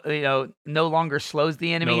cages no longer slows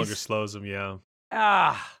the enemies. No longer slows them, yeah.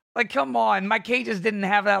 Like come on, my cages didn't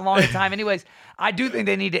have that long a time. Anyways, I do think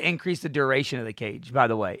they need to increase the duration of the cage. By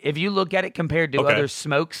the way, if you look at it compared to other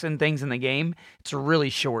smokes and things in the game, it's really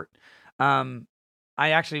short. I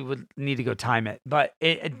actually would need to go time it, but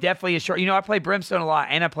it definitely is short. You know, I play Brimstone a lot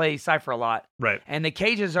and I play Cypher a lot, right? And the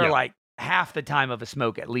cages are like half the time of a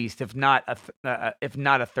smoke, at least, if not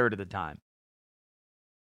a third of the time.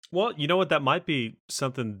 Well, you know what? That might be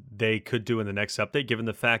something they could do in the next update, given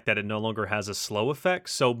the fact that it no longer has a slow effect.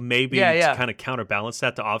 So maybe to kind of counterbalance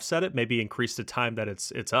that, to offset it, maybe increase the time that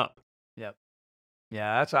it's up. Yep.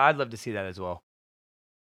 Yeah, that's what I'd love to see that as well.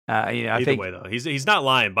 I Either think way, though, he's not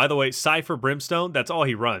lying. By the way, Cypher Brimstone, that's all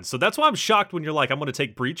he runs. So that's why I'm shocked when you're like, I'm going to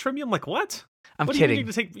take Breach from you. I'm like, what? I'm what kidding. Do you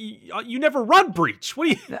need to take? You never run Breach. What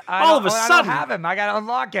do you? All of a sudden, I don't have him. I got to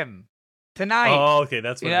unlock him tonight. Oh, okay,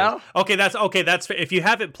 that's what you it know? is. Okay, that's if you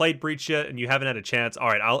haven't played Breach yet and you haven't had a chance. All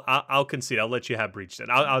right, I'll concede. I'll let you have Breach then.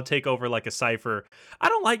 I'll take over like a Cypher. I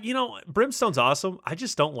don't like Brimstone's awesome. I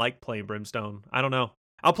just don't like playing Brimstone. I don't know.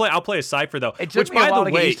 I'll play a Cypher though. Which by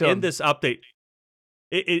the way, in this update.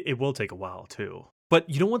 It will take a while, too. But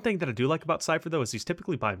you know one thing that I do like about Cypher, though, is he's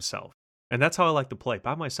typically by himself. And that's how I like to play.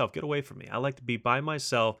 By myself. Get away from me. I like to be by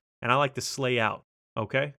myself, and I like to slay out.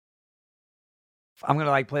 Okay? I'm going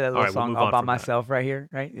to play that little song all by myself right here.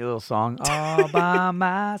 Right? The little song. All by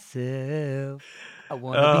myself. I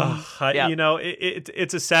want to be.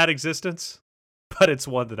 It's a sad existence, but it's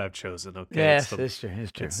one that I've chosen. Okay? Yes, it's true.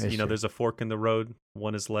 It's true. There's a fork in the road.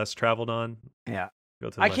 One is less traveled on. Yeah.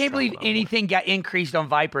 I can't believe anything got increased on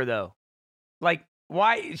Viper though. Like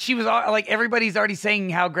why she was like everybody's already saying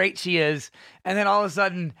how great she is, and then all of a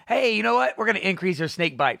sudden, hey, you know what? We're gonna increase her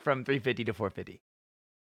snake bite from 350 to 450.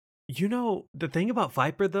 You know the thing about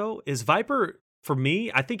Viper though is Viper for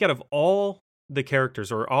me. I think out of all the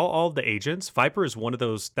characters or all the agents, Viper is one of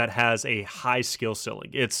those that has a high skill ceiling.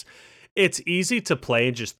 It's easy to play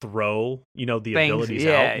and just throw the abilities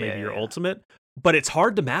out, maybe your ultimate, but it's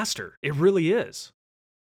hard to master. It really is.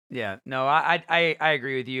 Yeah, no, I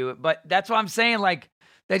agree with you, but that's what I'm saying. Like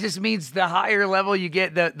that just means the higher level you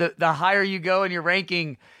get, the higher you go in your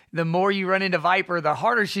ranking, the more you run into Viper, the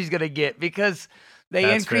harder she's gonna get because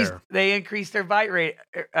they increased their bite rate,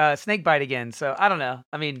 snake bite again. So I don't know.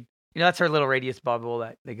 I mean, that's her little radius bubble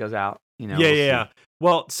that goes out. Yeah.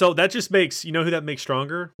 Well, so that just makes who that makes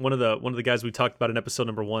stronger. One of the guys we talked about in episode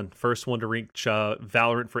number 1, first one to reach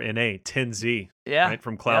Valorant for NA, 10Z. Yeah, right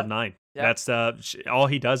from Cloud9. Yep. That's all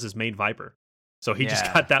he does is main Viper. So he just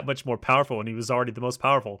got that much more powerful when he was already the most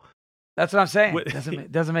powerful. That's what I'm saying.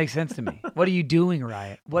 Doesn't make sense to me. What are you doing,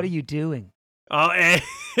 Riot? What are you doing? Oh,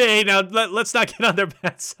 hey now let's not get on their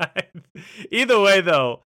bad side. Either way,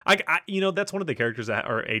 though, I that's one of the characters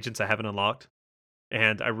or agents I haven't unlocked,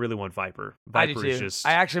 and I really want Viper. Viper I do too. is just.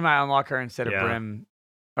 I actually might unlock her instead of Brim,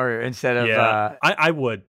 or instead of. I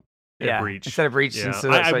would. Breach instead of Breach. Yeah.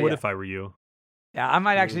 I would if I were you. Yeah, I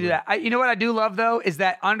might actually do that. You know what I do love though is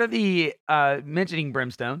that under the mentioning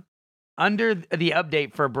Brimstone, under the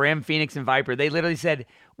update for Brim, Phoenix, and Viper, they literally said,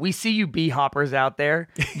 "We see you bee hoppers out there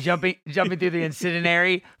jumping through the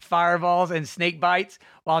incendiary, fireballs, and snake bites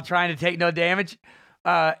while trying to take no damage."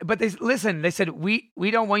 But they said, "We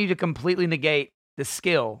don't want you to completely negate the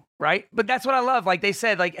skill, right?" But that's what I love. Like they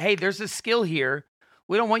said, like, "Hey, there's a skill here.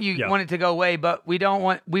 We don't want you want it to go away, but we don't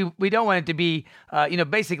want it to be,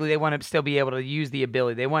 basically they want to still be able to use the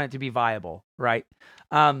ability. They want it to be viable, right?"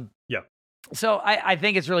 So I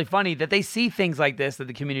think it's really funny that they see things like this that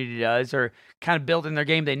the community does or kind of built in their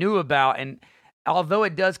game they knew about. And although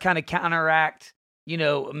it does kind of counteract,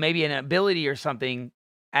 maybe an ability or something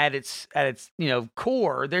at its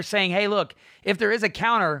core, they're saying, hey, look, if there is a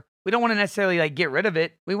counter, we don't want to necessarily get rid of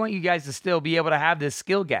it. We want you guys to still be able to have this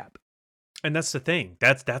skill gap. And that's the thing.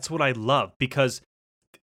 That's what I love, because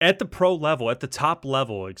at the pro level, at the top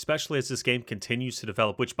level, especially as this game continues to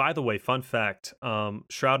develop, which, by the way, fun fact,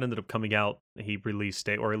 Shroud ended up coming out. He released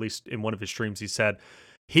or at least in one of his streams, he said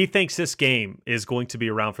he thinks this game is going to be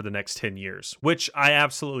around for the next 10 years, which I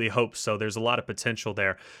absolutely hope so. There's a lot of potential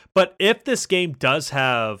there. But if this game does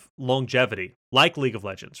have longevity, like League of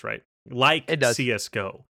Legends, right? Like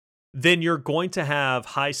CSGO, then you're going to have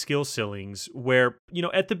high skill ceilings where,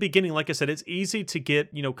 at the beginning, like I said, it's easy to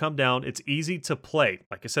get, come down. It's easy to play.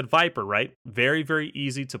 Like I said, Viper, right? Very, very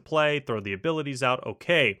easy to play, throw the abilities out.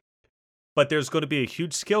 Okay. But there's going to be a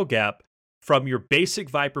huge skill gap from your basic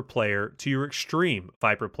Viper player to your extreme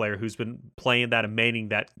Viper player who's been playing that and maining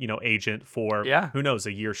that, agent for, who knows,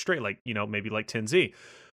 a year straight, like, maybe like 10Z.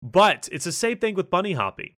 But it's the same thing with bunny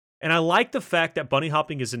hopping. And I like the fact that bunny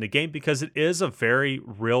hopping is in the game because it is a very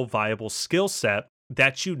real viable skill set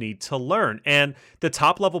that you need to learn. And the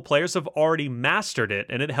top level players have already mastered it,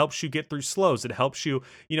 and it helps you get through slows. It helps you,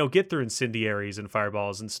 get through incendiaries and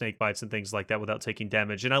fireballs and snake bites and things like that without taking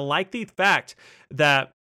damage. And I like the fact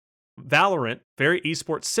that Valorant, very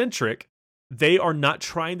esports centric, they are not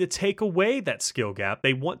trying to take away that skill gap.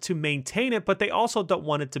 They want to maintain it, but they also don't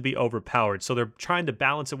want it to be overpowered. So they're trying to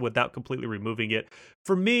balance it without completely removing it.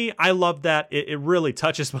 For me, I love that. It really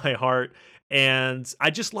touches my heart. And I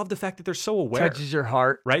just love the fact that they're so aware. Touches your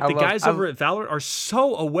heart. Right? The guys over at Valorant are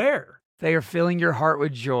so aware. They are filling your heart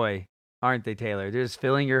with joy, aren't they, Taylor? They're just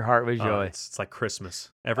filling your heart with joy. It's like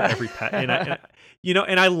Christmas. Every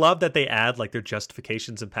and I love that they add like their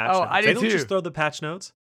justifications and patch notes. They don't just throw the patch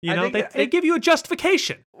notes. They give you a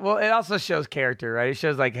justification. Well, it also shows character, right? It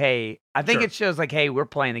shows like, hey, I think it shows like, hey, we're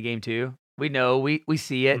playing the game too. We know, we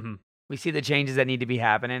see it. Mm-hmm. We see the changes that need to be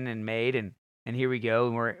happening and made, and here we go,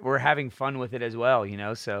 and we're having fun with it as well,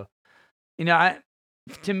 So,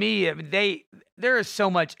 to me, there is so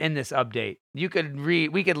much in this update. We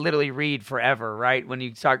could literally read forever, right? When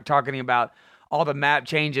you start talking about all the map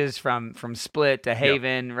changes from Split to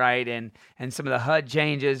Haven, right? And some of the HUD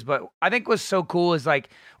changes. But I think what's so cool is like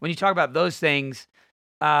when you talk about those things,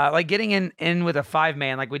 like getting in with a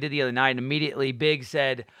 5-man like we did the other night, and immediately Big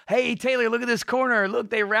said, "Hey Taylor, look at this corner. Look,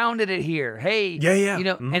 they rounded it here. Hey, yeah.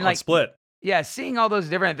 And like Split. Yeah, seeing all those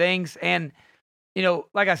different things. And,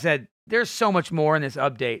 like I said, there's so much more in this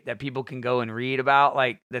update that people can go and read about,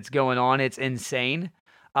 like, that's going on. It's insane.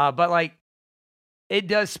 But, like, it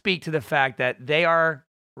does speak to the fact that they are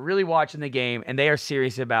really watching the game and they are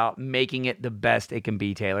serious about making it the best it can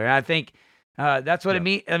be, Taylor. And I think that's what it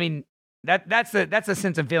means. I mean, that's the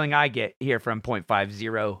sense of feeling I get here from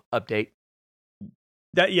 0.50 update.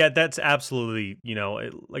 That's absolutely,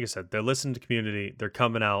 like I said, they're listening to community, they're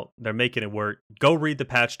coming out, they're making it work. Go read the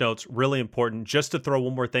patch notes, really important. Just to throw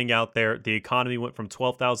one more thing out there, the economy went from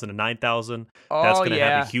 12,000 to 9,000. That's going to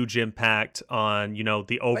have a huge impact on,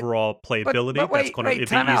 the overall playability. But that's going to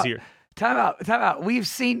be easier. Time out. We've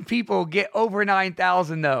seen people get over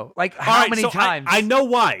 9,000 though. Like how many times? I know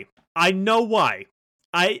why.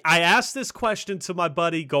 I asked this question to my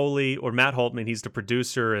buddy Goalie, or Matt Holtman. He's the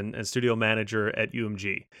producer and studio manager at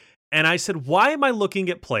UMG. And I said, why am I looking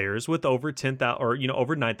at players with over 10,000 or,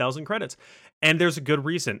 over 9,000 credits? And there's a good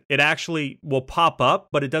reason. It actually will pop up,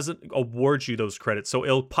 but it doesn't award you those credits. So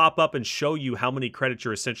it'll pop up and show you how many credits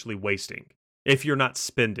you're essentially wasting if you're not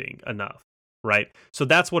spending enough. Right. So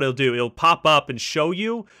that's what it'll do. It'll pop up and show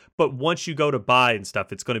you. But once you go to buy and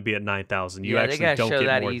stuff, it's going to be at 9,000. You actually don't get more than that. They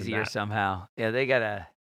got to show that easier somehow. Yeah, they got to.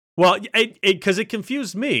 Well, because it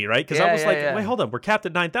confused me, right? Because I was like, wait, hold on. We're capped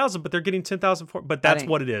at 9,000, but they're getting 10,000 for. But that's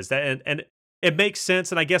what it is. And it makes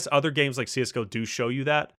sense. And I guess other games like CSGO do show you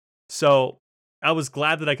that. So I was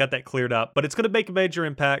glad that I got that cleared up. But it's going to make a major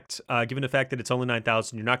impact, given the fact that it's only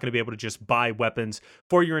 9,000. You're not going to be able to just buy weapons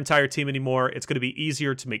for your entire team anymore. It's going to be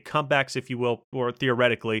easier to make comebacks, if you will, or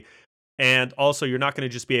theoretically. And also, you're not going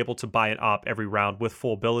to just be able to buy an op every round with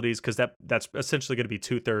full abilities, because that's essentially going to be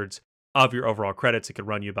 2/3 of your overall credits. It could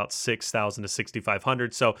run you about 6,000 to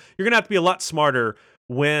 6,500. So you're going to have to be a lot smarter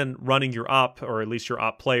when running your op, or at least your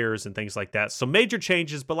op players and things like that. So major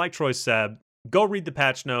changes, but like Troy said, go read the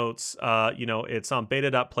patch notes. It's on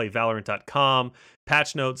beta.playvalorant.com.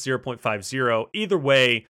 Patch notes 0.50. Either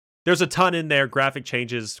way, there's a ton in there. Graphic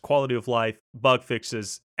changes, quality of life, bug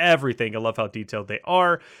fixes, everything. I love how detailed they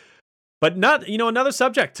are. But not, another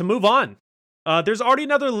subject to move on. There's already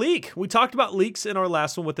another leak. We talked about leaks in our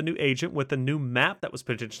last one with the new agent, with the new map that was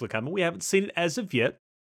potentially coming. We haven't seen it as of yet,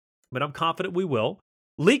 but I'm confident we will.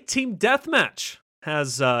 Leak Team Deathmatch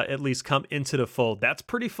has at least come into the fold. That's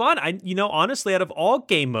pretty fun. Honestly, out of all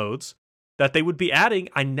game modes that they would be adding,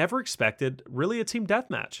 I never expected really a Team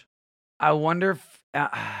Deathmatch. I wonder if,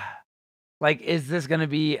 is this going to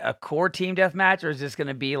be a core Team Deathmatch, or is this going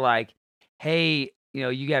to be like, hey,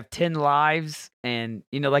 you have 10 lives and,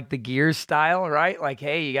 like the Gears style, right? Like,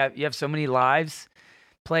 hey, you have so many lives,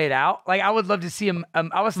 play it out. Like, I would love to see them.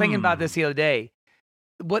 I was thinking about this the other day.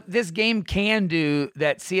 What this game can do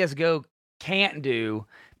that CSGO can't do,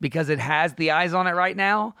 because it has the eyes on it right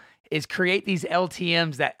now, is create these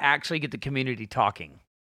LTMs that actually get the community talking.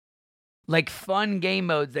 Like fun game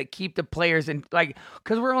modes that keep the players in, like,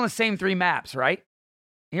 because we're on the same 3 maps, right?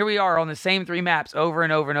 Here we are on the same 3 maps over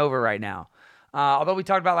and over and over right now. Although we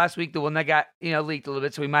talked about last week, the one that got, leaked a little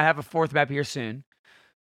bit, so we might have a 4th map here soon.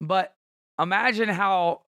 But imagine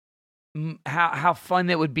how how fun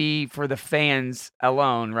that would be for the fans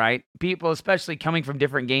alone, right? People, especially coming from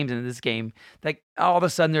different games into this game, like all of a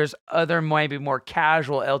sudden there's other maybe more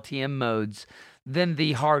casual LTM modes than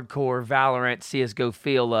the hardcore Valorant CS:GO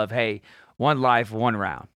feel of, hey, one life, one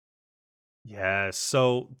round. Yeah,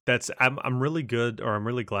 so I'm really good, or I'm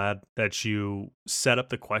really glad that you set up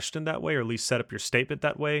the question that way, or at least set up your statement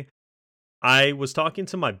that way. I was talking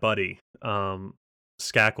to my buddy,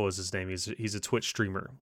 Skackle is his name. He's a Twitch streamer,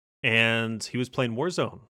 and he was playing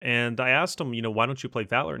Warzone. And I asked him, why don't you play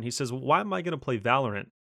Valorant? He says, well, why am I going to play Valorant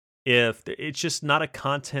if it's just not a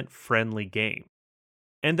content friendly game?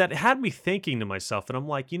 And that had me thinking to myself, and I'm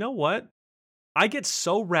like, you know what? I get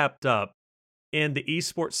so wrapped up in the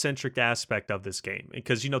esports centric aspect of this game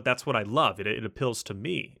because that's what I love. It appeals to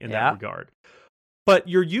me in that regard. But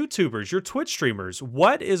your YouTubers, your Twitch streamers,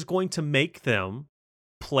 what is going to make them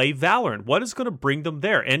play Valorant? What is going to bring them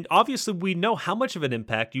there? And obviously, we know how much of an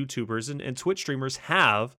impact YouTubers and Twitch streamers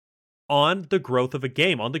have on the growth of a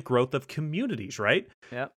game, on the growth of communities, right?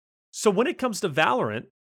 Yeah. So when it comes to Valorant,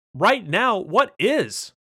 right now, what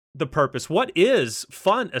is the purpose? What is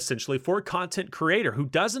fun, essentially, for a content creator who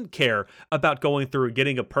doesn't care about going through and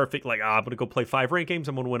getting a perfect, I'm going to go play 5 ranked games,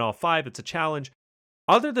 I'm going to win all 5, it's a challenge.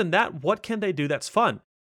 Other than that, what can they do that's fun?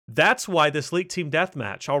 That's why this League Team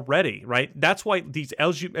Deathmatch already, right? That's why these,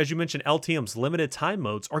 as you mentioned, LTM's limited time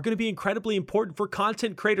modes are going to be incredibly important for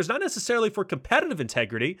content creators, not necessarily for competitive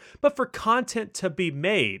integrity, but for content to be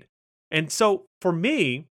made. And so for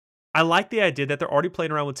me, I like the idea that they're already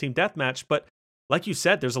playing around with Team Deathmatch, but like you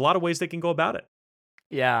said, there's a lot of ways they can go about it.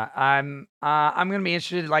 Yeah, I'm going to be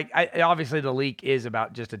interested. Obviously the leak is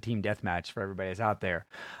about just a team deathmatch for everybody that's out there.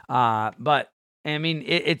 But I mean,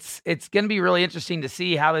 it's going to be really interesting to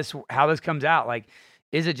see how this comes out. Like,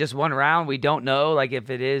 is it just one round? We don't know. Like, if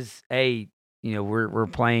it is we're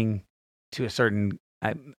playing to a certain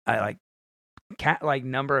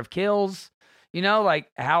number of kills. Like,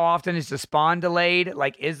 how often is the spawn delayed?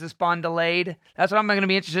 Like, is the spawn delayed? That's what I'm going to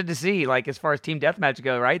be interested to see. Like, as far as team deathmatch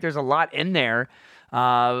go, right? There's a lot in there.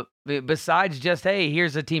 Besides just, hey,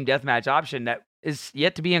 here's a team deathmatch option that is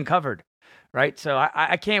yet to be uncovered. Right. So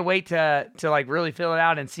I can't wait to like really fill it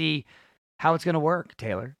out and see how it's going to work,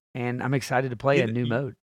 Taylor. And I'm excited to play a new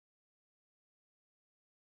mode.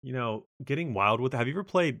 Getting wild with it. Have you ever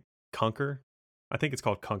played Conquer? I think it's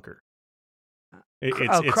called Conquer.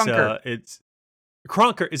 Crunker. It's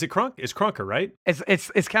Crunker. Is it Crunk? It's Crunker, right?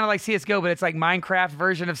 It's kind of like CS:GO, but it's like Minecraft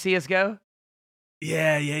version of CS:GO.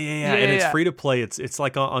 Yeah. And it's free to play. It's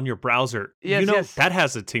like on your browser. Yes. That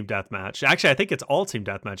has a team deathmatch. Actually, I think it's all team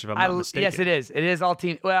deathmatch if I'm not mistaken. Yes, it is. It is all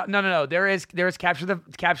team. Well, no. There is capture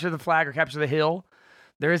the flag or capture the hill.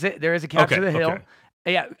 There is a capture the hill. Okay.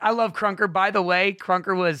 Yeah, I love Crunker. By the way,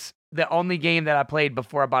 Crunker was the only game that I played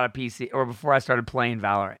before I bought a PC or before I started playing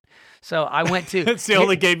Valorant. So I went to. It's the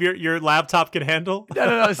only game your laptop can handle.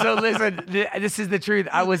 No. So listen, this is the truth.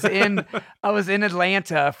 I was in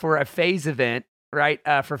Atlanta for a FaZe event. Right,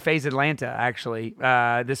 for FaZe Atlanta, actually.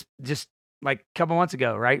 This just like a couple months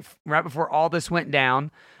ago, right before all this went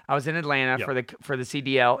down. I was in Atlanta for the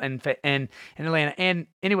CDL and in Atlanta. And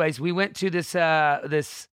anyways, we went to this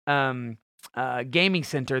gaming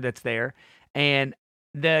center that's there, and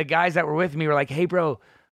the guys that were with me were like, "Hey, bro,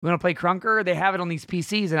 we want to play Crunker? They have it on these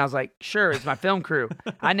PCs." And I was like, "Sure." It's my film crew.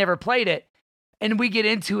 I never played it. And we get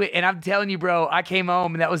into it, and I'm telling you, bro, I came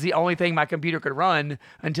home, and that was the only thing my computer could run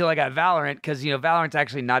until I got Valorant, because, Valorant's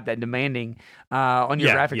actually not that demanding on your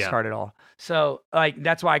graphics card at all. So,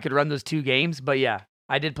 that's why I could run those 2 games. But, yeah,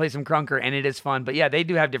 I did play some Crunker, and it is fun. But, yeah, they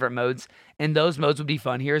do have different modes, and those modes would be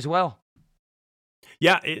fun here as well.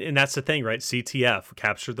 Yeah, and that's the thing, right? CTF,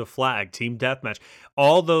 Capture the Flag, Team Deathmatch.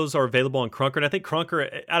 All those are available on Crunker, and I think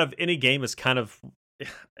Crunker, out of any game, is kind of...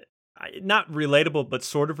 not relatable, but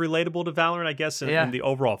sort of relatable to Valorant, I guess, and the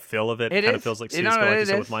overall feel of it kind of feels like CS:GO, like you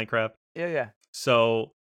said with Minecraft. Yeah.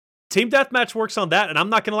 So, Team Deathmatch works on that, and I'm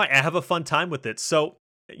not going to lie, I have a fun time with it. So,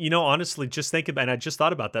 honestly, just think about, and I just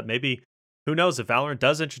thought about that, maybe, who knows, if Valorant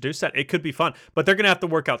does introduce that, it could be fun. But they're going to have to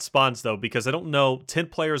work out spawns, though, because I don't know, 10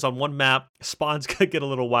 players on one map, spawns could get a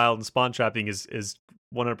little wild, and spawn trapping is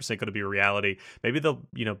 100% going to be a reality. Maybe they'll,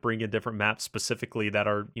 bring in different maps specifically that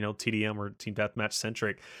are, TDM or Team Deathmatch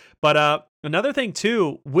centric. But another thing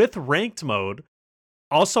too, with ranked mode,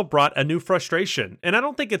 also brought a new frustration. And I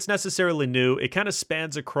don't think it's necessarily new. It kind of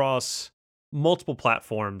spans across multiple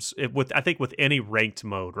platforms. I think with any ranked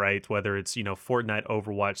mode, right? Whether it's, Fortnite,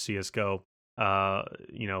 Overwatch, CS:GO,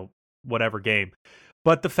 whatever game.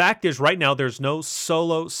 But the fact is, right now, there's no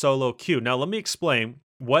solo queue. Now, let me explain.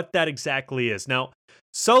 what that exactly is. Now,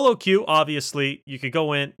 solo queue, obviously, you could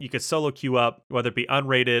go in, you could solo queue up, whether it be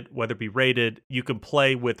unrated, whether it be rated. You can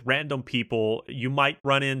play with random people. You might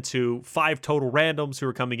run into 5 total randoms who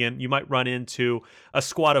are coming in. You might run into a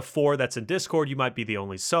squad of 4 that's in Discord. You might be the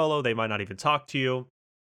only solo. They might not even talk to you.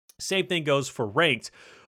 Same thing goes for ranked.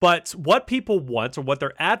 But what people want, or what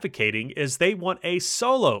they're advocating, is they want a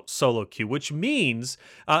solo queue, which means,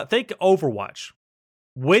 think Overwatch.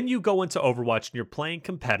 When you go into Overwatch and you're playing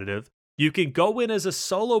competitive, you can go in as a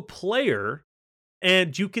solo player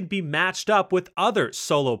and you can be matched up with other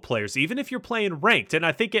solo players, even if you're playing ranked. And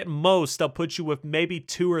I think at most they'll put you with maybe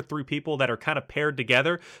 2 or 3 people that are kind of paired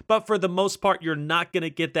together. But for the most part, you're not going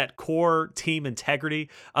to get that core team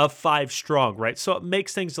integrity of 5 strong, right? So it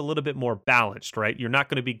makes things a little bit more balanced, right? You're not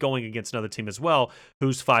going to be going against another team as well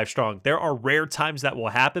who's 5 strong. There are rare times that will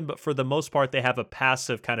happen, but for the most part, they have a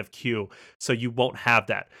passive kind of queue, so you won't have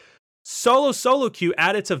that. Solo queue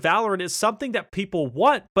added to Valorant is something that people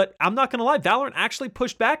want, but I'm not going to lie, Valorant actually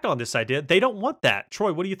pushed back on this idea. They don't want that.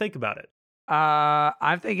 Troy, what do you think about it?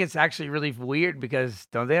 I think it's actually really weird because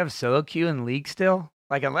don't they have solo queue in League still?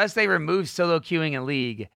 Like, unless they remove solo queuing in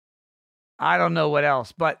League, I don't know what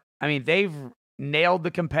else. But I mean, they've nailed the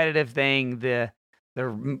competitive thing, the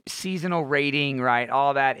seasonal rating, right?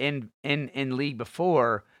 All that in League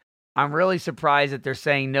before. I'm really surprised that they're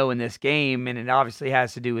saying no in this game, and it obviously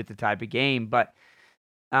has to do with the type of game, but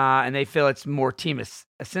and they feel it's more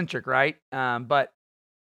team-centric, right? But,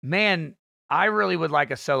 man, I really would like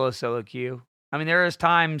a solo queue. I mean, there is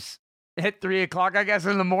times at 3 o'clock, I guess,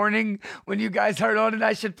 in the morning when you guys heard on and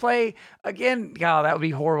I should play again. God, that would be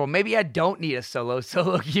horrible. Maybe I don't need a solo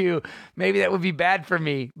queue. Maybe that would be bad for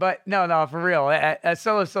me. But no, for real, a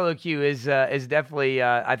solo queue is definitely,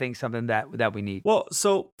 I think, something that we need. Well,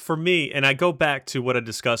 so for me, and I go back to what I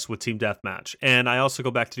discussed with Team Deathmatch, and I also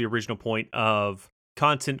go back to the original point of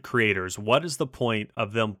content creators. What is the point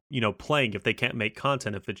of them, playing if they can't make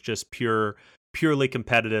content, if it's just purely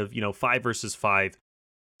competitive, 5 versus 5?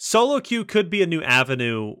 Solo queue could be a new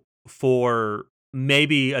avenue for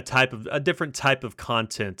maybe a different type of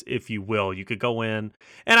content, if you will. You could go in,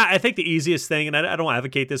 and I think the easiest thing, and I don't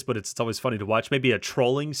advocate this, but it's always funny to watch, maybe a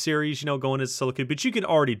trolling series, going as solo queue, but you can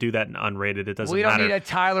already do that in unrated. It doesn't matter. We don't need a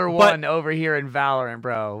Tyler 1 over here in Valorant,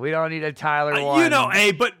 bro. We don't need a Tyler 1.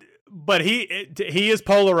 Hey, but he is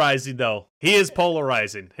polarizing, though. He is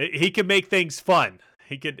polarizing. He can make things fun.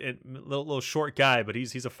 He could, little short guy, but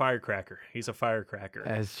he's a firecracker. He's a firecracker.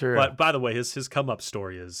 That's true. But by the way, his come up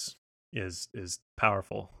story is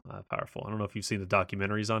powerful. Powerful. I don't know if you've seen the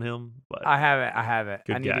documentaries on him, but I haven't.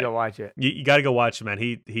 Good I need guy. to go watch it. You got to go watch it, man.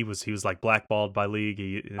 He was like blackballed by League.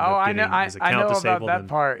 I know about that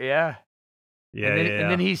part. Yeah.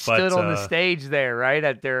 And then he stood on the stage there, right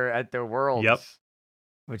at their Worlds. Yep.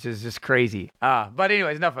 Which is just crazy. But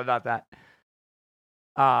anyways, enough about that.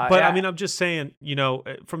 But yeah. I mean, I'm just saying,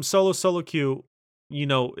 from solo queue,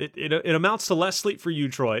 it amounts to less sleep for you,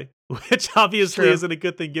 Troy, which obviously isn't a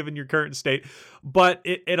good thing given your current state. But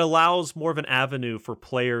it allows more of an avenue for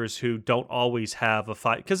players who don't always have a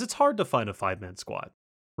fight, because it's hard to find a 5-man squad,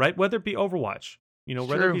 right? Whether it be Overwatch,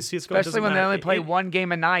 whether it be CS:GO, especially when they only play one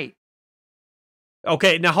game a night.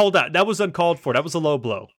 Okay, now hold on. That was uncalled for. That was a low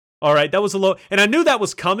blow. All right, that was a low, and I knew that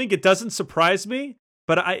was coming. It doesn't surprise me.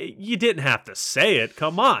 But you didn't have to say it.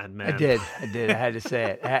 Come on, man. I did. I had to say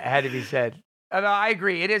it. It had to be said. I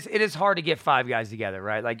agree. It is hard to get 5 guys together,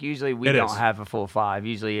 right? Like, usually we don't have a full 5.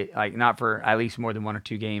 Usually, like, not for at least more than 1 or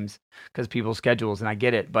 2 games because people's schedules, and I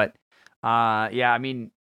get it. But, yeah, I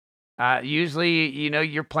mean, usually,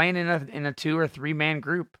 you're playing in a 2 or 3 man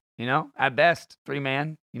group, at best 3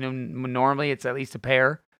 man. Normally it's at least a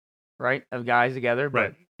pair, right, of guys together. But,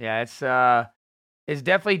 right. Yeah, it's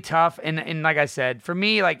definitely tough, and like I said, for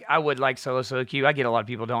me, like, I would like solo queue. I get a lot of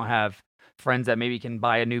people don't have friends that maybe can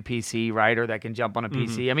buy a new PC, right, or that can jump on a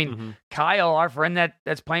PC. I mean, Kyle, our friend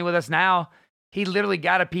that's playing with us now, he literally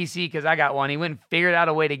got a PC because I got one. He went and figured out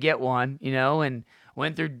a way to get one, and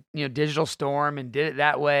went through Digital Storm and did it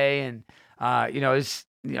that way, and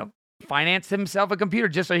financed himself a computer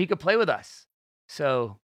just so he could play with us.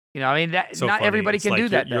 So I mean, that so not funny. everybody It's can like do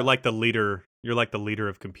that. You're like the leader. You're like the leader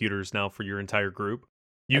of computers now for your entire group.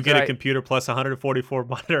 You That's get right. a computer plus 144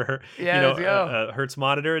 monitor, let's go. Hertz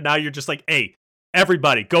monitor, and now you're just like, hey,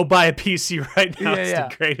 everybody, go buy a PC right now. It's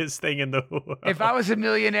the greatest thing in the world. If I was a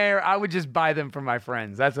millionaire, I would just buy them for my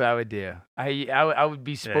friends. That's what I would do. I would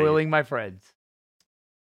be spoiling my friends.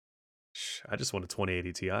 I just want a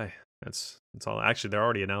 2080 Ti. That's all. Actually, they're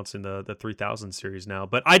already announcing the 3000 series now.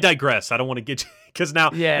 But I digress. I don't want to get you because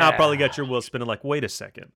now I probably got your wheel spinning. Like, wait a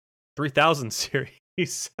second, 3000 series.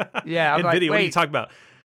 Yeah, I'm NVIDIA. like, what are you talking about?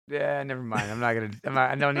 Yeah, never mind.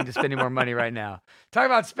 I don't need to spend any more money right now. Talk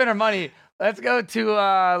about spending money. Let's go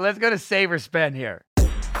to save or spend here.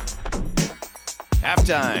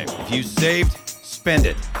 Halftime. If you saved, spend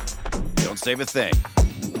it. Don't save a thing.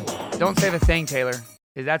 Don't save a thing, Taylor.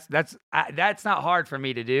 That's not hard for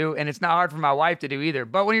me to do, and it's not hard for my wife to do either.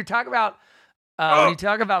 But when you talk about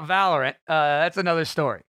Valorant, that's another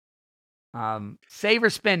story. Save or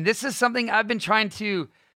spend. This is something I've been trying to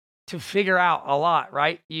figure out a lot,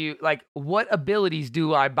 right? What abilities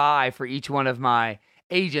do I buy for each one of my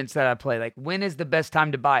agents that I play? Like, when is the best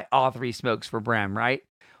time to buy all 3 smokes for Brim, right?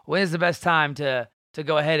 When is the best time to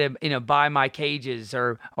go ahead and buy my cages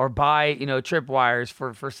or buy tripwires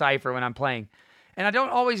for Cypher when I'm playing? And I don't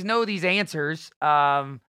always know these answers.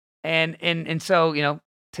 And so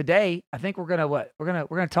today I think we're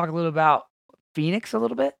gonna talk a little about Phoenix a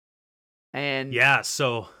little bit. And yeah,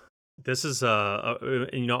 so this is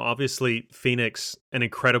obviously Phoenix, an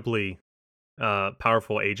incredibly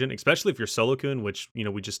powerful agent, especially if you're solo queuing, which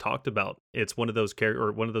we just talked about. It's one of those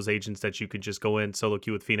agents that you could just go in solo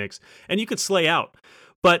queue with Phoenix and you could slay out.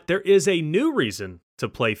 But there is a new reason to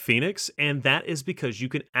play Phoenix, and that is because you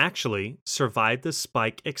can actually survive the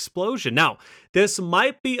spike explosion. Now, this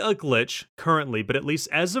might be a glitch currently, but at least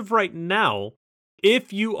as of right now,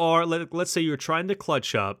 if you are, let's say you're trying to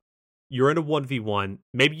clutch up, you're in a 1v1,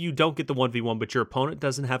 maybe you don't get the 1v1, but your opponent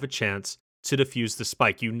doesn't have a chance to defuse the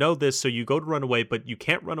spike. You know this, so you go to run away, but you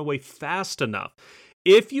can't run away fast enough.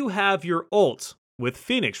 If you have your ult with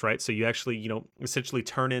Phoenix, right? So you actually, essentially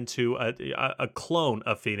turn into a clone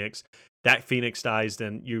of Phoenix. That Phoenix dies,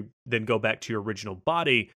 then you go back to your original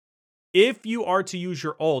body. If you are to use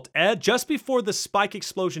your ult just before the spike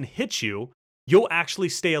explosion hits you, you'll actually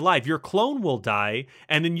stay alive. Your clone will die,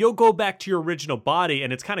 and then you'll go back to your original body,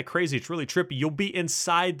 and it's kind of crazy. It's really trippy. You'll be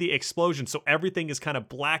inside the explosion, so everything is kind of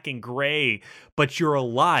black and gray, but you're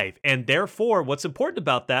alive. And therefore, what's important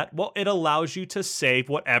about that? Well, it allows you to save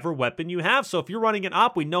whatever weapon you have. So if you're running an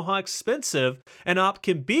op, we know how expensive an op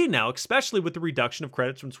can be now, especially with the reduction of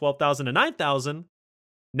credits from 12,000 to 9,000.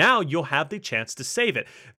 Now you'll have the chance to save it.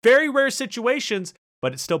 Very rare situations,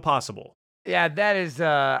 but it's still possible. Yeah, that is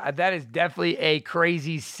definitely a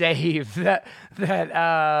crazy save that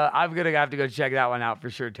I'm gonna have to go check that one out for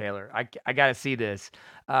sure, Taylor. I gotta see this.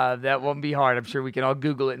 That won't be hard. I'm sure we can all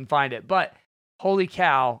Google it and find it. But holy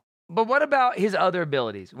cow! But what about his other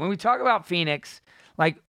abilities? When we talk about Phoenix,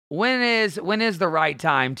 like when is the right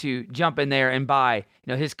time to jump in there and buy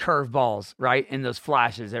his curveballs, right, and those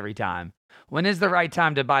flashes every time? When is the right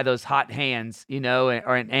time to buy those hot hands,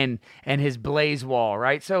 and his blaze wall,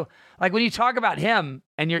 right? So, like when you talk about him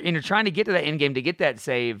and you're trying to get to that end game to get that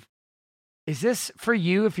save, is this for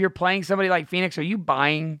you? If you're playing somebody like Phoenix, are you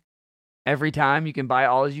buying every time you can buy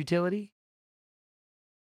all his utility?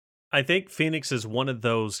 I think Phoenix is one of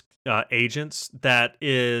those agents that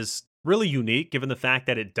is really unique, given the fact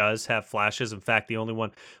that it does have flashes. In fact, the only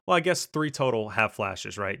one, well, I guess 3 total have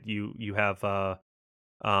flashes, right? You have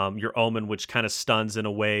your Omen, which kind of stuns in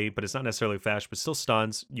a way, but it's not necessarily flash, but still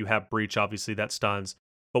stuns. You have Breach, obviously, that stuns.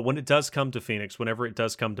 But when it does come to Phoenix, whenever it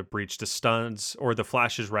does come to Breach, the stuns, or the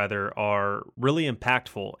flashes rather, are really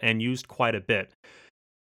impactful and used quite a bit.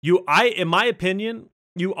 In my opinion,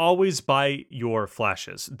 you always buy your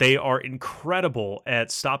flashes. They are incredible at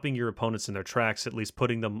stopping your opponents in their tracks, at least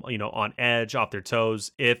putting them, on edge, off their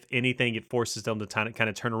toes. If anything, it forces them to kind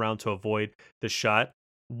of turn around to avoid the shot.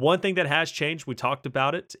 One thing that has changed, we talked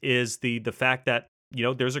about it, is the fact that,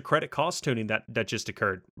 there's a credit cost tuning that just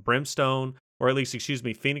occurred. Brimstone, or at least,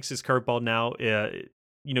 Phoenix's curveball now,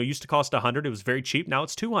 used to cost 100. It was very cheap. Now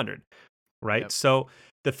it's 200, right? Yep. So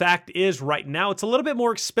the fact is, right now, it's a little bit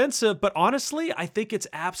more expensive, but honestly, I think it's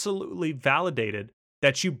absolutely validated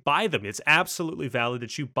that you buy them. It's absolutely valid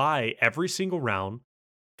that you buy every single round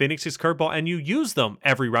Phoenix's curveball, and you use them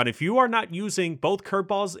every round. If you are not using both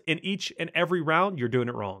curveballs in each and every round, you're doing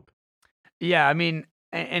it wrong. Yeah, I mean,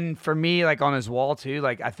 and for me, like on his wall too,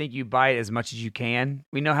 like I think you buy it as much as you can.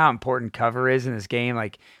 We know how important cover is in this game,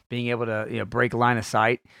 like being able to break line of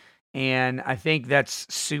sight, and I think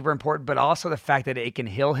that's super important. But also the fact that it can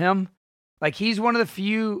heal him, like he's one of the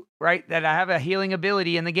few, right, that I have a healing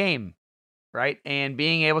ability in the game, right, and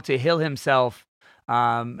being able to heal himself.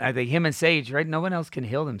 I think him and Sage, right? No one else can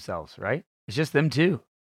heal themselves, right? It's just them two.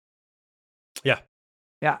 Yeah.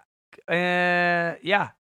 Yeah.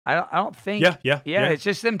 Yeah. I don't think. Yeah. It's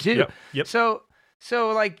just them two. Yep. So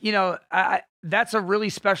like, that's a really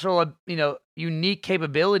special, unique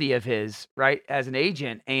capability of his, right? As an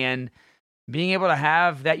agent, and being able to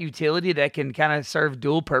have that utility that can kind of serve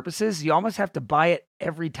dual purposes, you almost have to buy it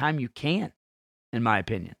every time you can, in my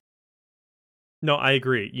opinion. No, I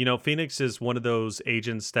agree. Phoenix is one of those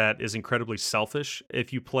agents that is incredibly selfish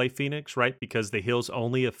if you play Phoenix, right? Because the heals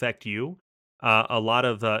only affect you. A lot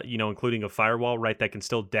of, including a firewall, right, that can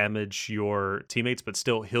still damage your teammates, but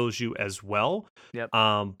still heals you as well. Yep.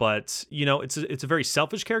 But it's a very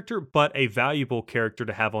selfish character, but a valuable character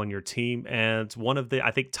to have on your team, and one of the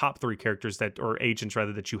I think top 3 characters or agents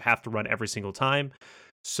rather that you have to run every single time.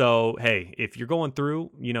 So, hey, if you're going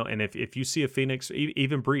through, and if you see a Phoenix,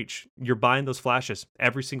 even Breach, you're buying those flashes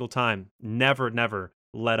every single time. Never, never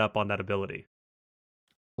let up on that ability.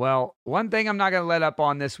 Well, one thing I'm not going to let up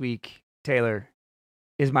on this week, Taylor,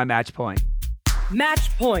 is my match point.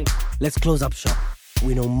 Match point. Let's close up shop.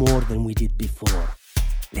 We know more than we did before.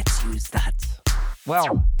 Let's use that.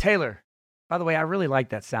 Well, Taylor, by the way, I really like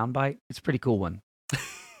that soundbite. It's a pretty cool one.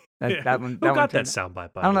 That one. Who got that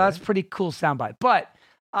soundbite? I don't know. That's a pretty cool soundbite. But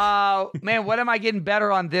man, what am I getting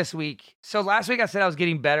better on this week? So last week I said I was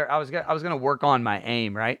getting better. I was gonna work on my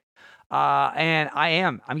aim, right? And I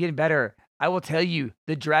am. I'm getting better. I will tell you,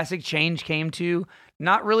 the drastic change came to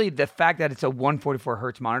not really the fact that it's a 144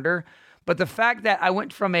 hertz monitor, but the fact that I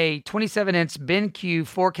went from a 27-inch BenQ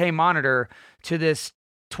 4K monitor to this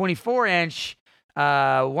 24-inch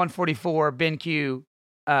 144 BenQ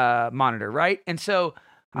monitor, right? And so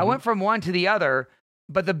I went from one to the other,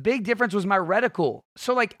 but the big difference was my reticle.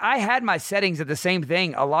 So like I had my settings at the same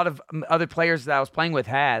thing a lot of other players that I was playing with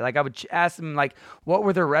had. Like I would ask them like, what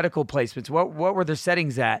were their reticle placements? What were their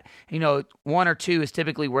settings at? 1 or 2 is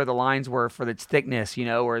typically where the lines were for its thickness,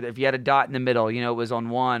 or if you had a dot in the middle, it was on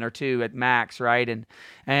 1 or 2 at max, right?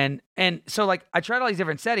 And so like I tried all these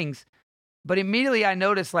different settings, but immediately I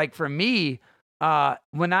noticed like for me,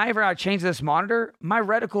 whenever I changed this monitor, my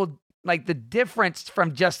reticle, like the difference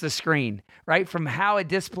from just the screen, right? From how it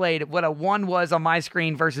displayed what a 1 was on my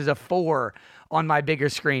screen versus a 4 on my bigger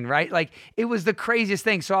screen, right? Like it was the craziest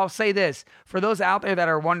thing. So I'll say this, for those out there that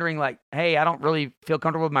are wondering like, hey, I don't really feel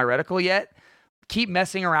comfortable with my reticle yet, keep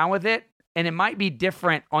messing around with it. And it might be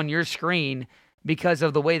different on your screen because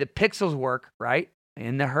of the way the pixels work, right?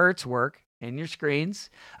 And the hertz work in your screens.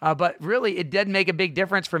 But really, it did make a big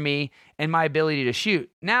difference for me and my ability to shoot.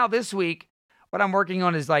 Now this week, what I'm working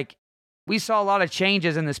on is like, we saw a lot of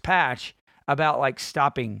changes in this patch about like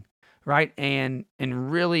stopping, right? And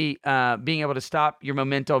really being able to stop your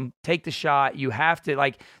momentum, take the shot. You have to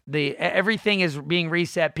like everything is being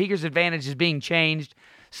reset. Peeker's advantage is being changed.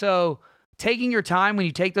 So taking your time when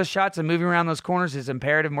you take those shots and moving around those corners is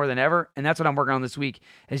imperative more than ever. And that's what I'm working on this week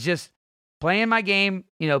is just playing my game,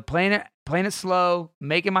 playing it slow,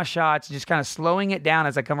 making my shots, just kind of slowing it down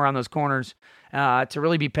as I come around those corners to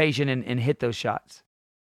really be patient and hit those shots.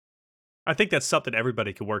 I think that's something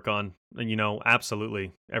everybody could work on.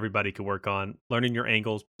 Absolutely everybody could work on learning your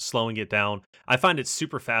angles, slowing it down. I find it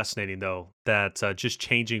super fascinating though that just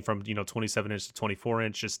changing from 27 inch to 24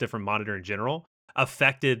 inch, just different monitor in general,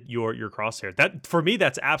 affected your crosshair. That for me,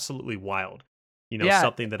 that's absolutely wild.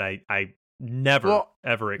 Something that I never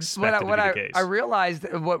ever expected to be the case. I realized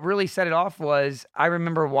that what really set it off was I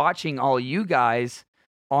remember watching all you guys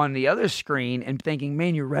on the other screen and thinking,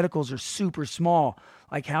 man, your reticles are super small.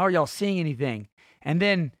 Like, how are y'all seeing anything? And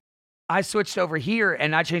then I switched over here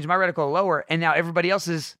and I changed my reticle lower, and now everybody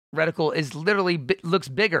else's reticle is literally looks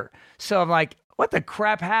bigger. So I'm like, what the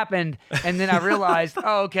crap happened? And then I realized,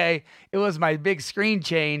 oh, okay, it was my big screen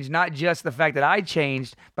change, not just the fact that I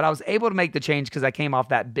changed, but I was able to make the change because I came off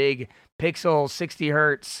that big pixel 60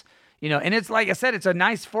 hertz, and it's like I said, it's a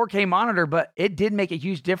nice 4K monitor, but it did make a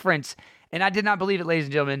huge difference. And I did not believe it, ladies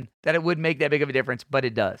and gentlemen, that it would make that big of a difference, but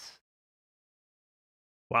it does.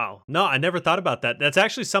 Wow. No, I never thought about that. That's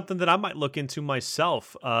actually something that I might look into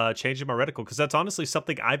myself, changing my reticle, because that's honestly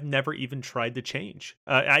something I've never even tried to change.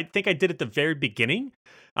 I think I did at the very beginning,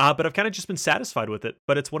 but I've kind of just been satisfied with it.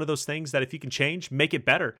 But it's one of those things that if you can change, make it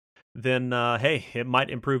better, then hey, it might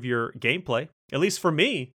improve your gameplay. At least for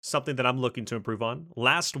me, something that I'm looking to improve on.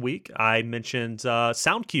 Last week, I mentioned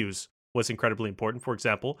sound cues was incredibly important. For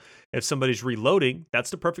example, if somebody's reloading, that's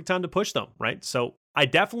the perfect time to push them, right? So I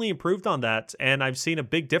definitely improved on that, and I've seen a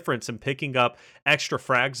big difference in picking up extra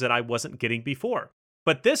frags that I wasn't getting before.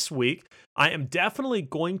 But this week, I am definitely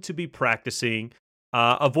going to be practicing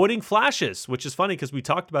avoiding flashes, which is funny because we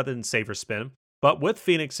talked about it in Save or Spin. But with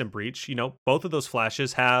Phoenix and Breach, both of those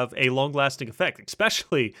flashes have a long-lasting effect,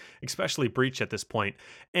 especially Breach at this point.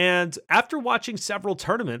 And after watching several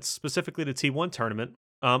tournaments, specifically the T1 tournament,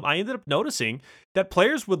 I ended up noticing that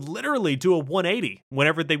players would literally do a 180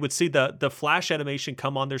 whenever they would see the flash animation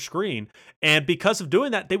come on their screen. And because of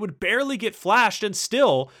doing that, they would barely get flashed and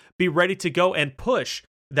still be ready to go and push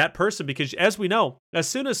that person because, as we know, as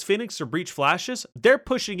soon as Phoenix or Breach flashes, they're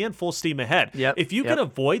pushing in full steam ahead. Yep, If you can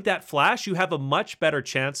avoid that flash, you have a much better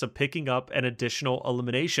chance of picking up an additional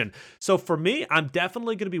elimination. So for me, I'm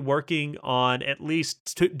definitely going to be working on at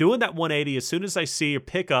least doing that 180 as soon as I see or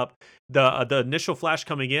pick up the initial flash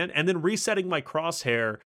coming in, and then resetting my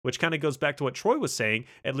crosshair, which kind of goes back to what Troy was saying,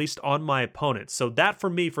 at least on my opponent. So that for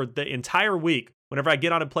me, for the entire week, whenever I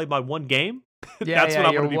get on and play my one game, that's what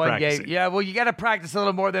I'm going to be practicing. Yeah, well, you got to practice a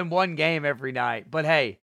little more than one game every night. But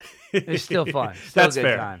hey, it's still fun. Still That's a good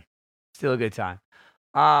fair. time. Still a good time.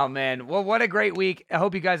 Oh, man. Well, what a great week. I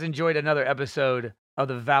hope you guys enjoyed another episode of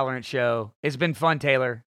the Valorant Show. It's been fun,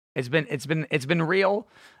 Taylor. It's been real,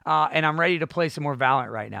 and I'm ready to play some more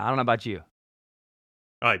Valorant right now. I don't know about you.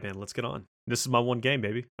 All right, man, let's get on. This is my one game,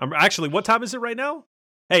 baby. I'm actually, what time is it right now?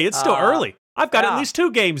 Hey, it's still early. I've got at least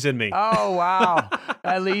 2 games in me. Oh, wow.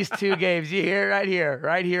 At least 2 games. You hear it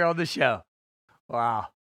right here on the show. Wow.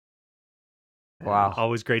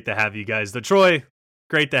 Always great to have you guys. Troy,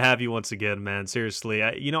 great to have you once again, man. Seriously,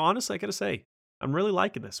 honestly, I gotta say, I'm really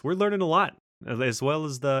liking this. We're learning a lot, as well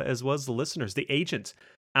as the listeners, the agents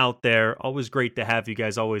out there. Always great to have you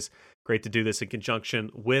guys. Always great to do this in conjunction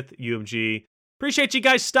with UMG. Appreciate you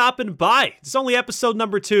guys stopping by. It's only episode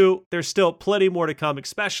number 2. There's still plenty more to come,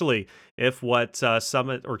 especially if what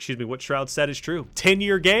Shroud said is true.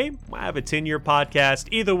 10-year game? I have a 10-year podcast.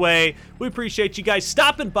 Either way, we appreciate you guys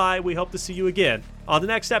stopping by. We hope to see you again on the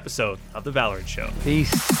next episode of The Valorant Show. Peace.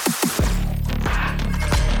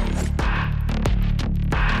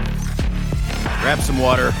 Grab some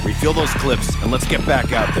water, refill those clips, and let's get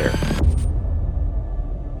back out there.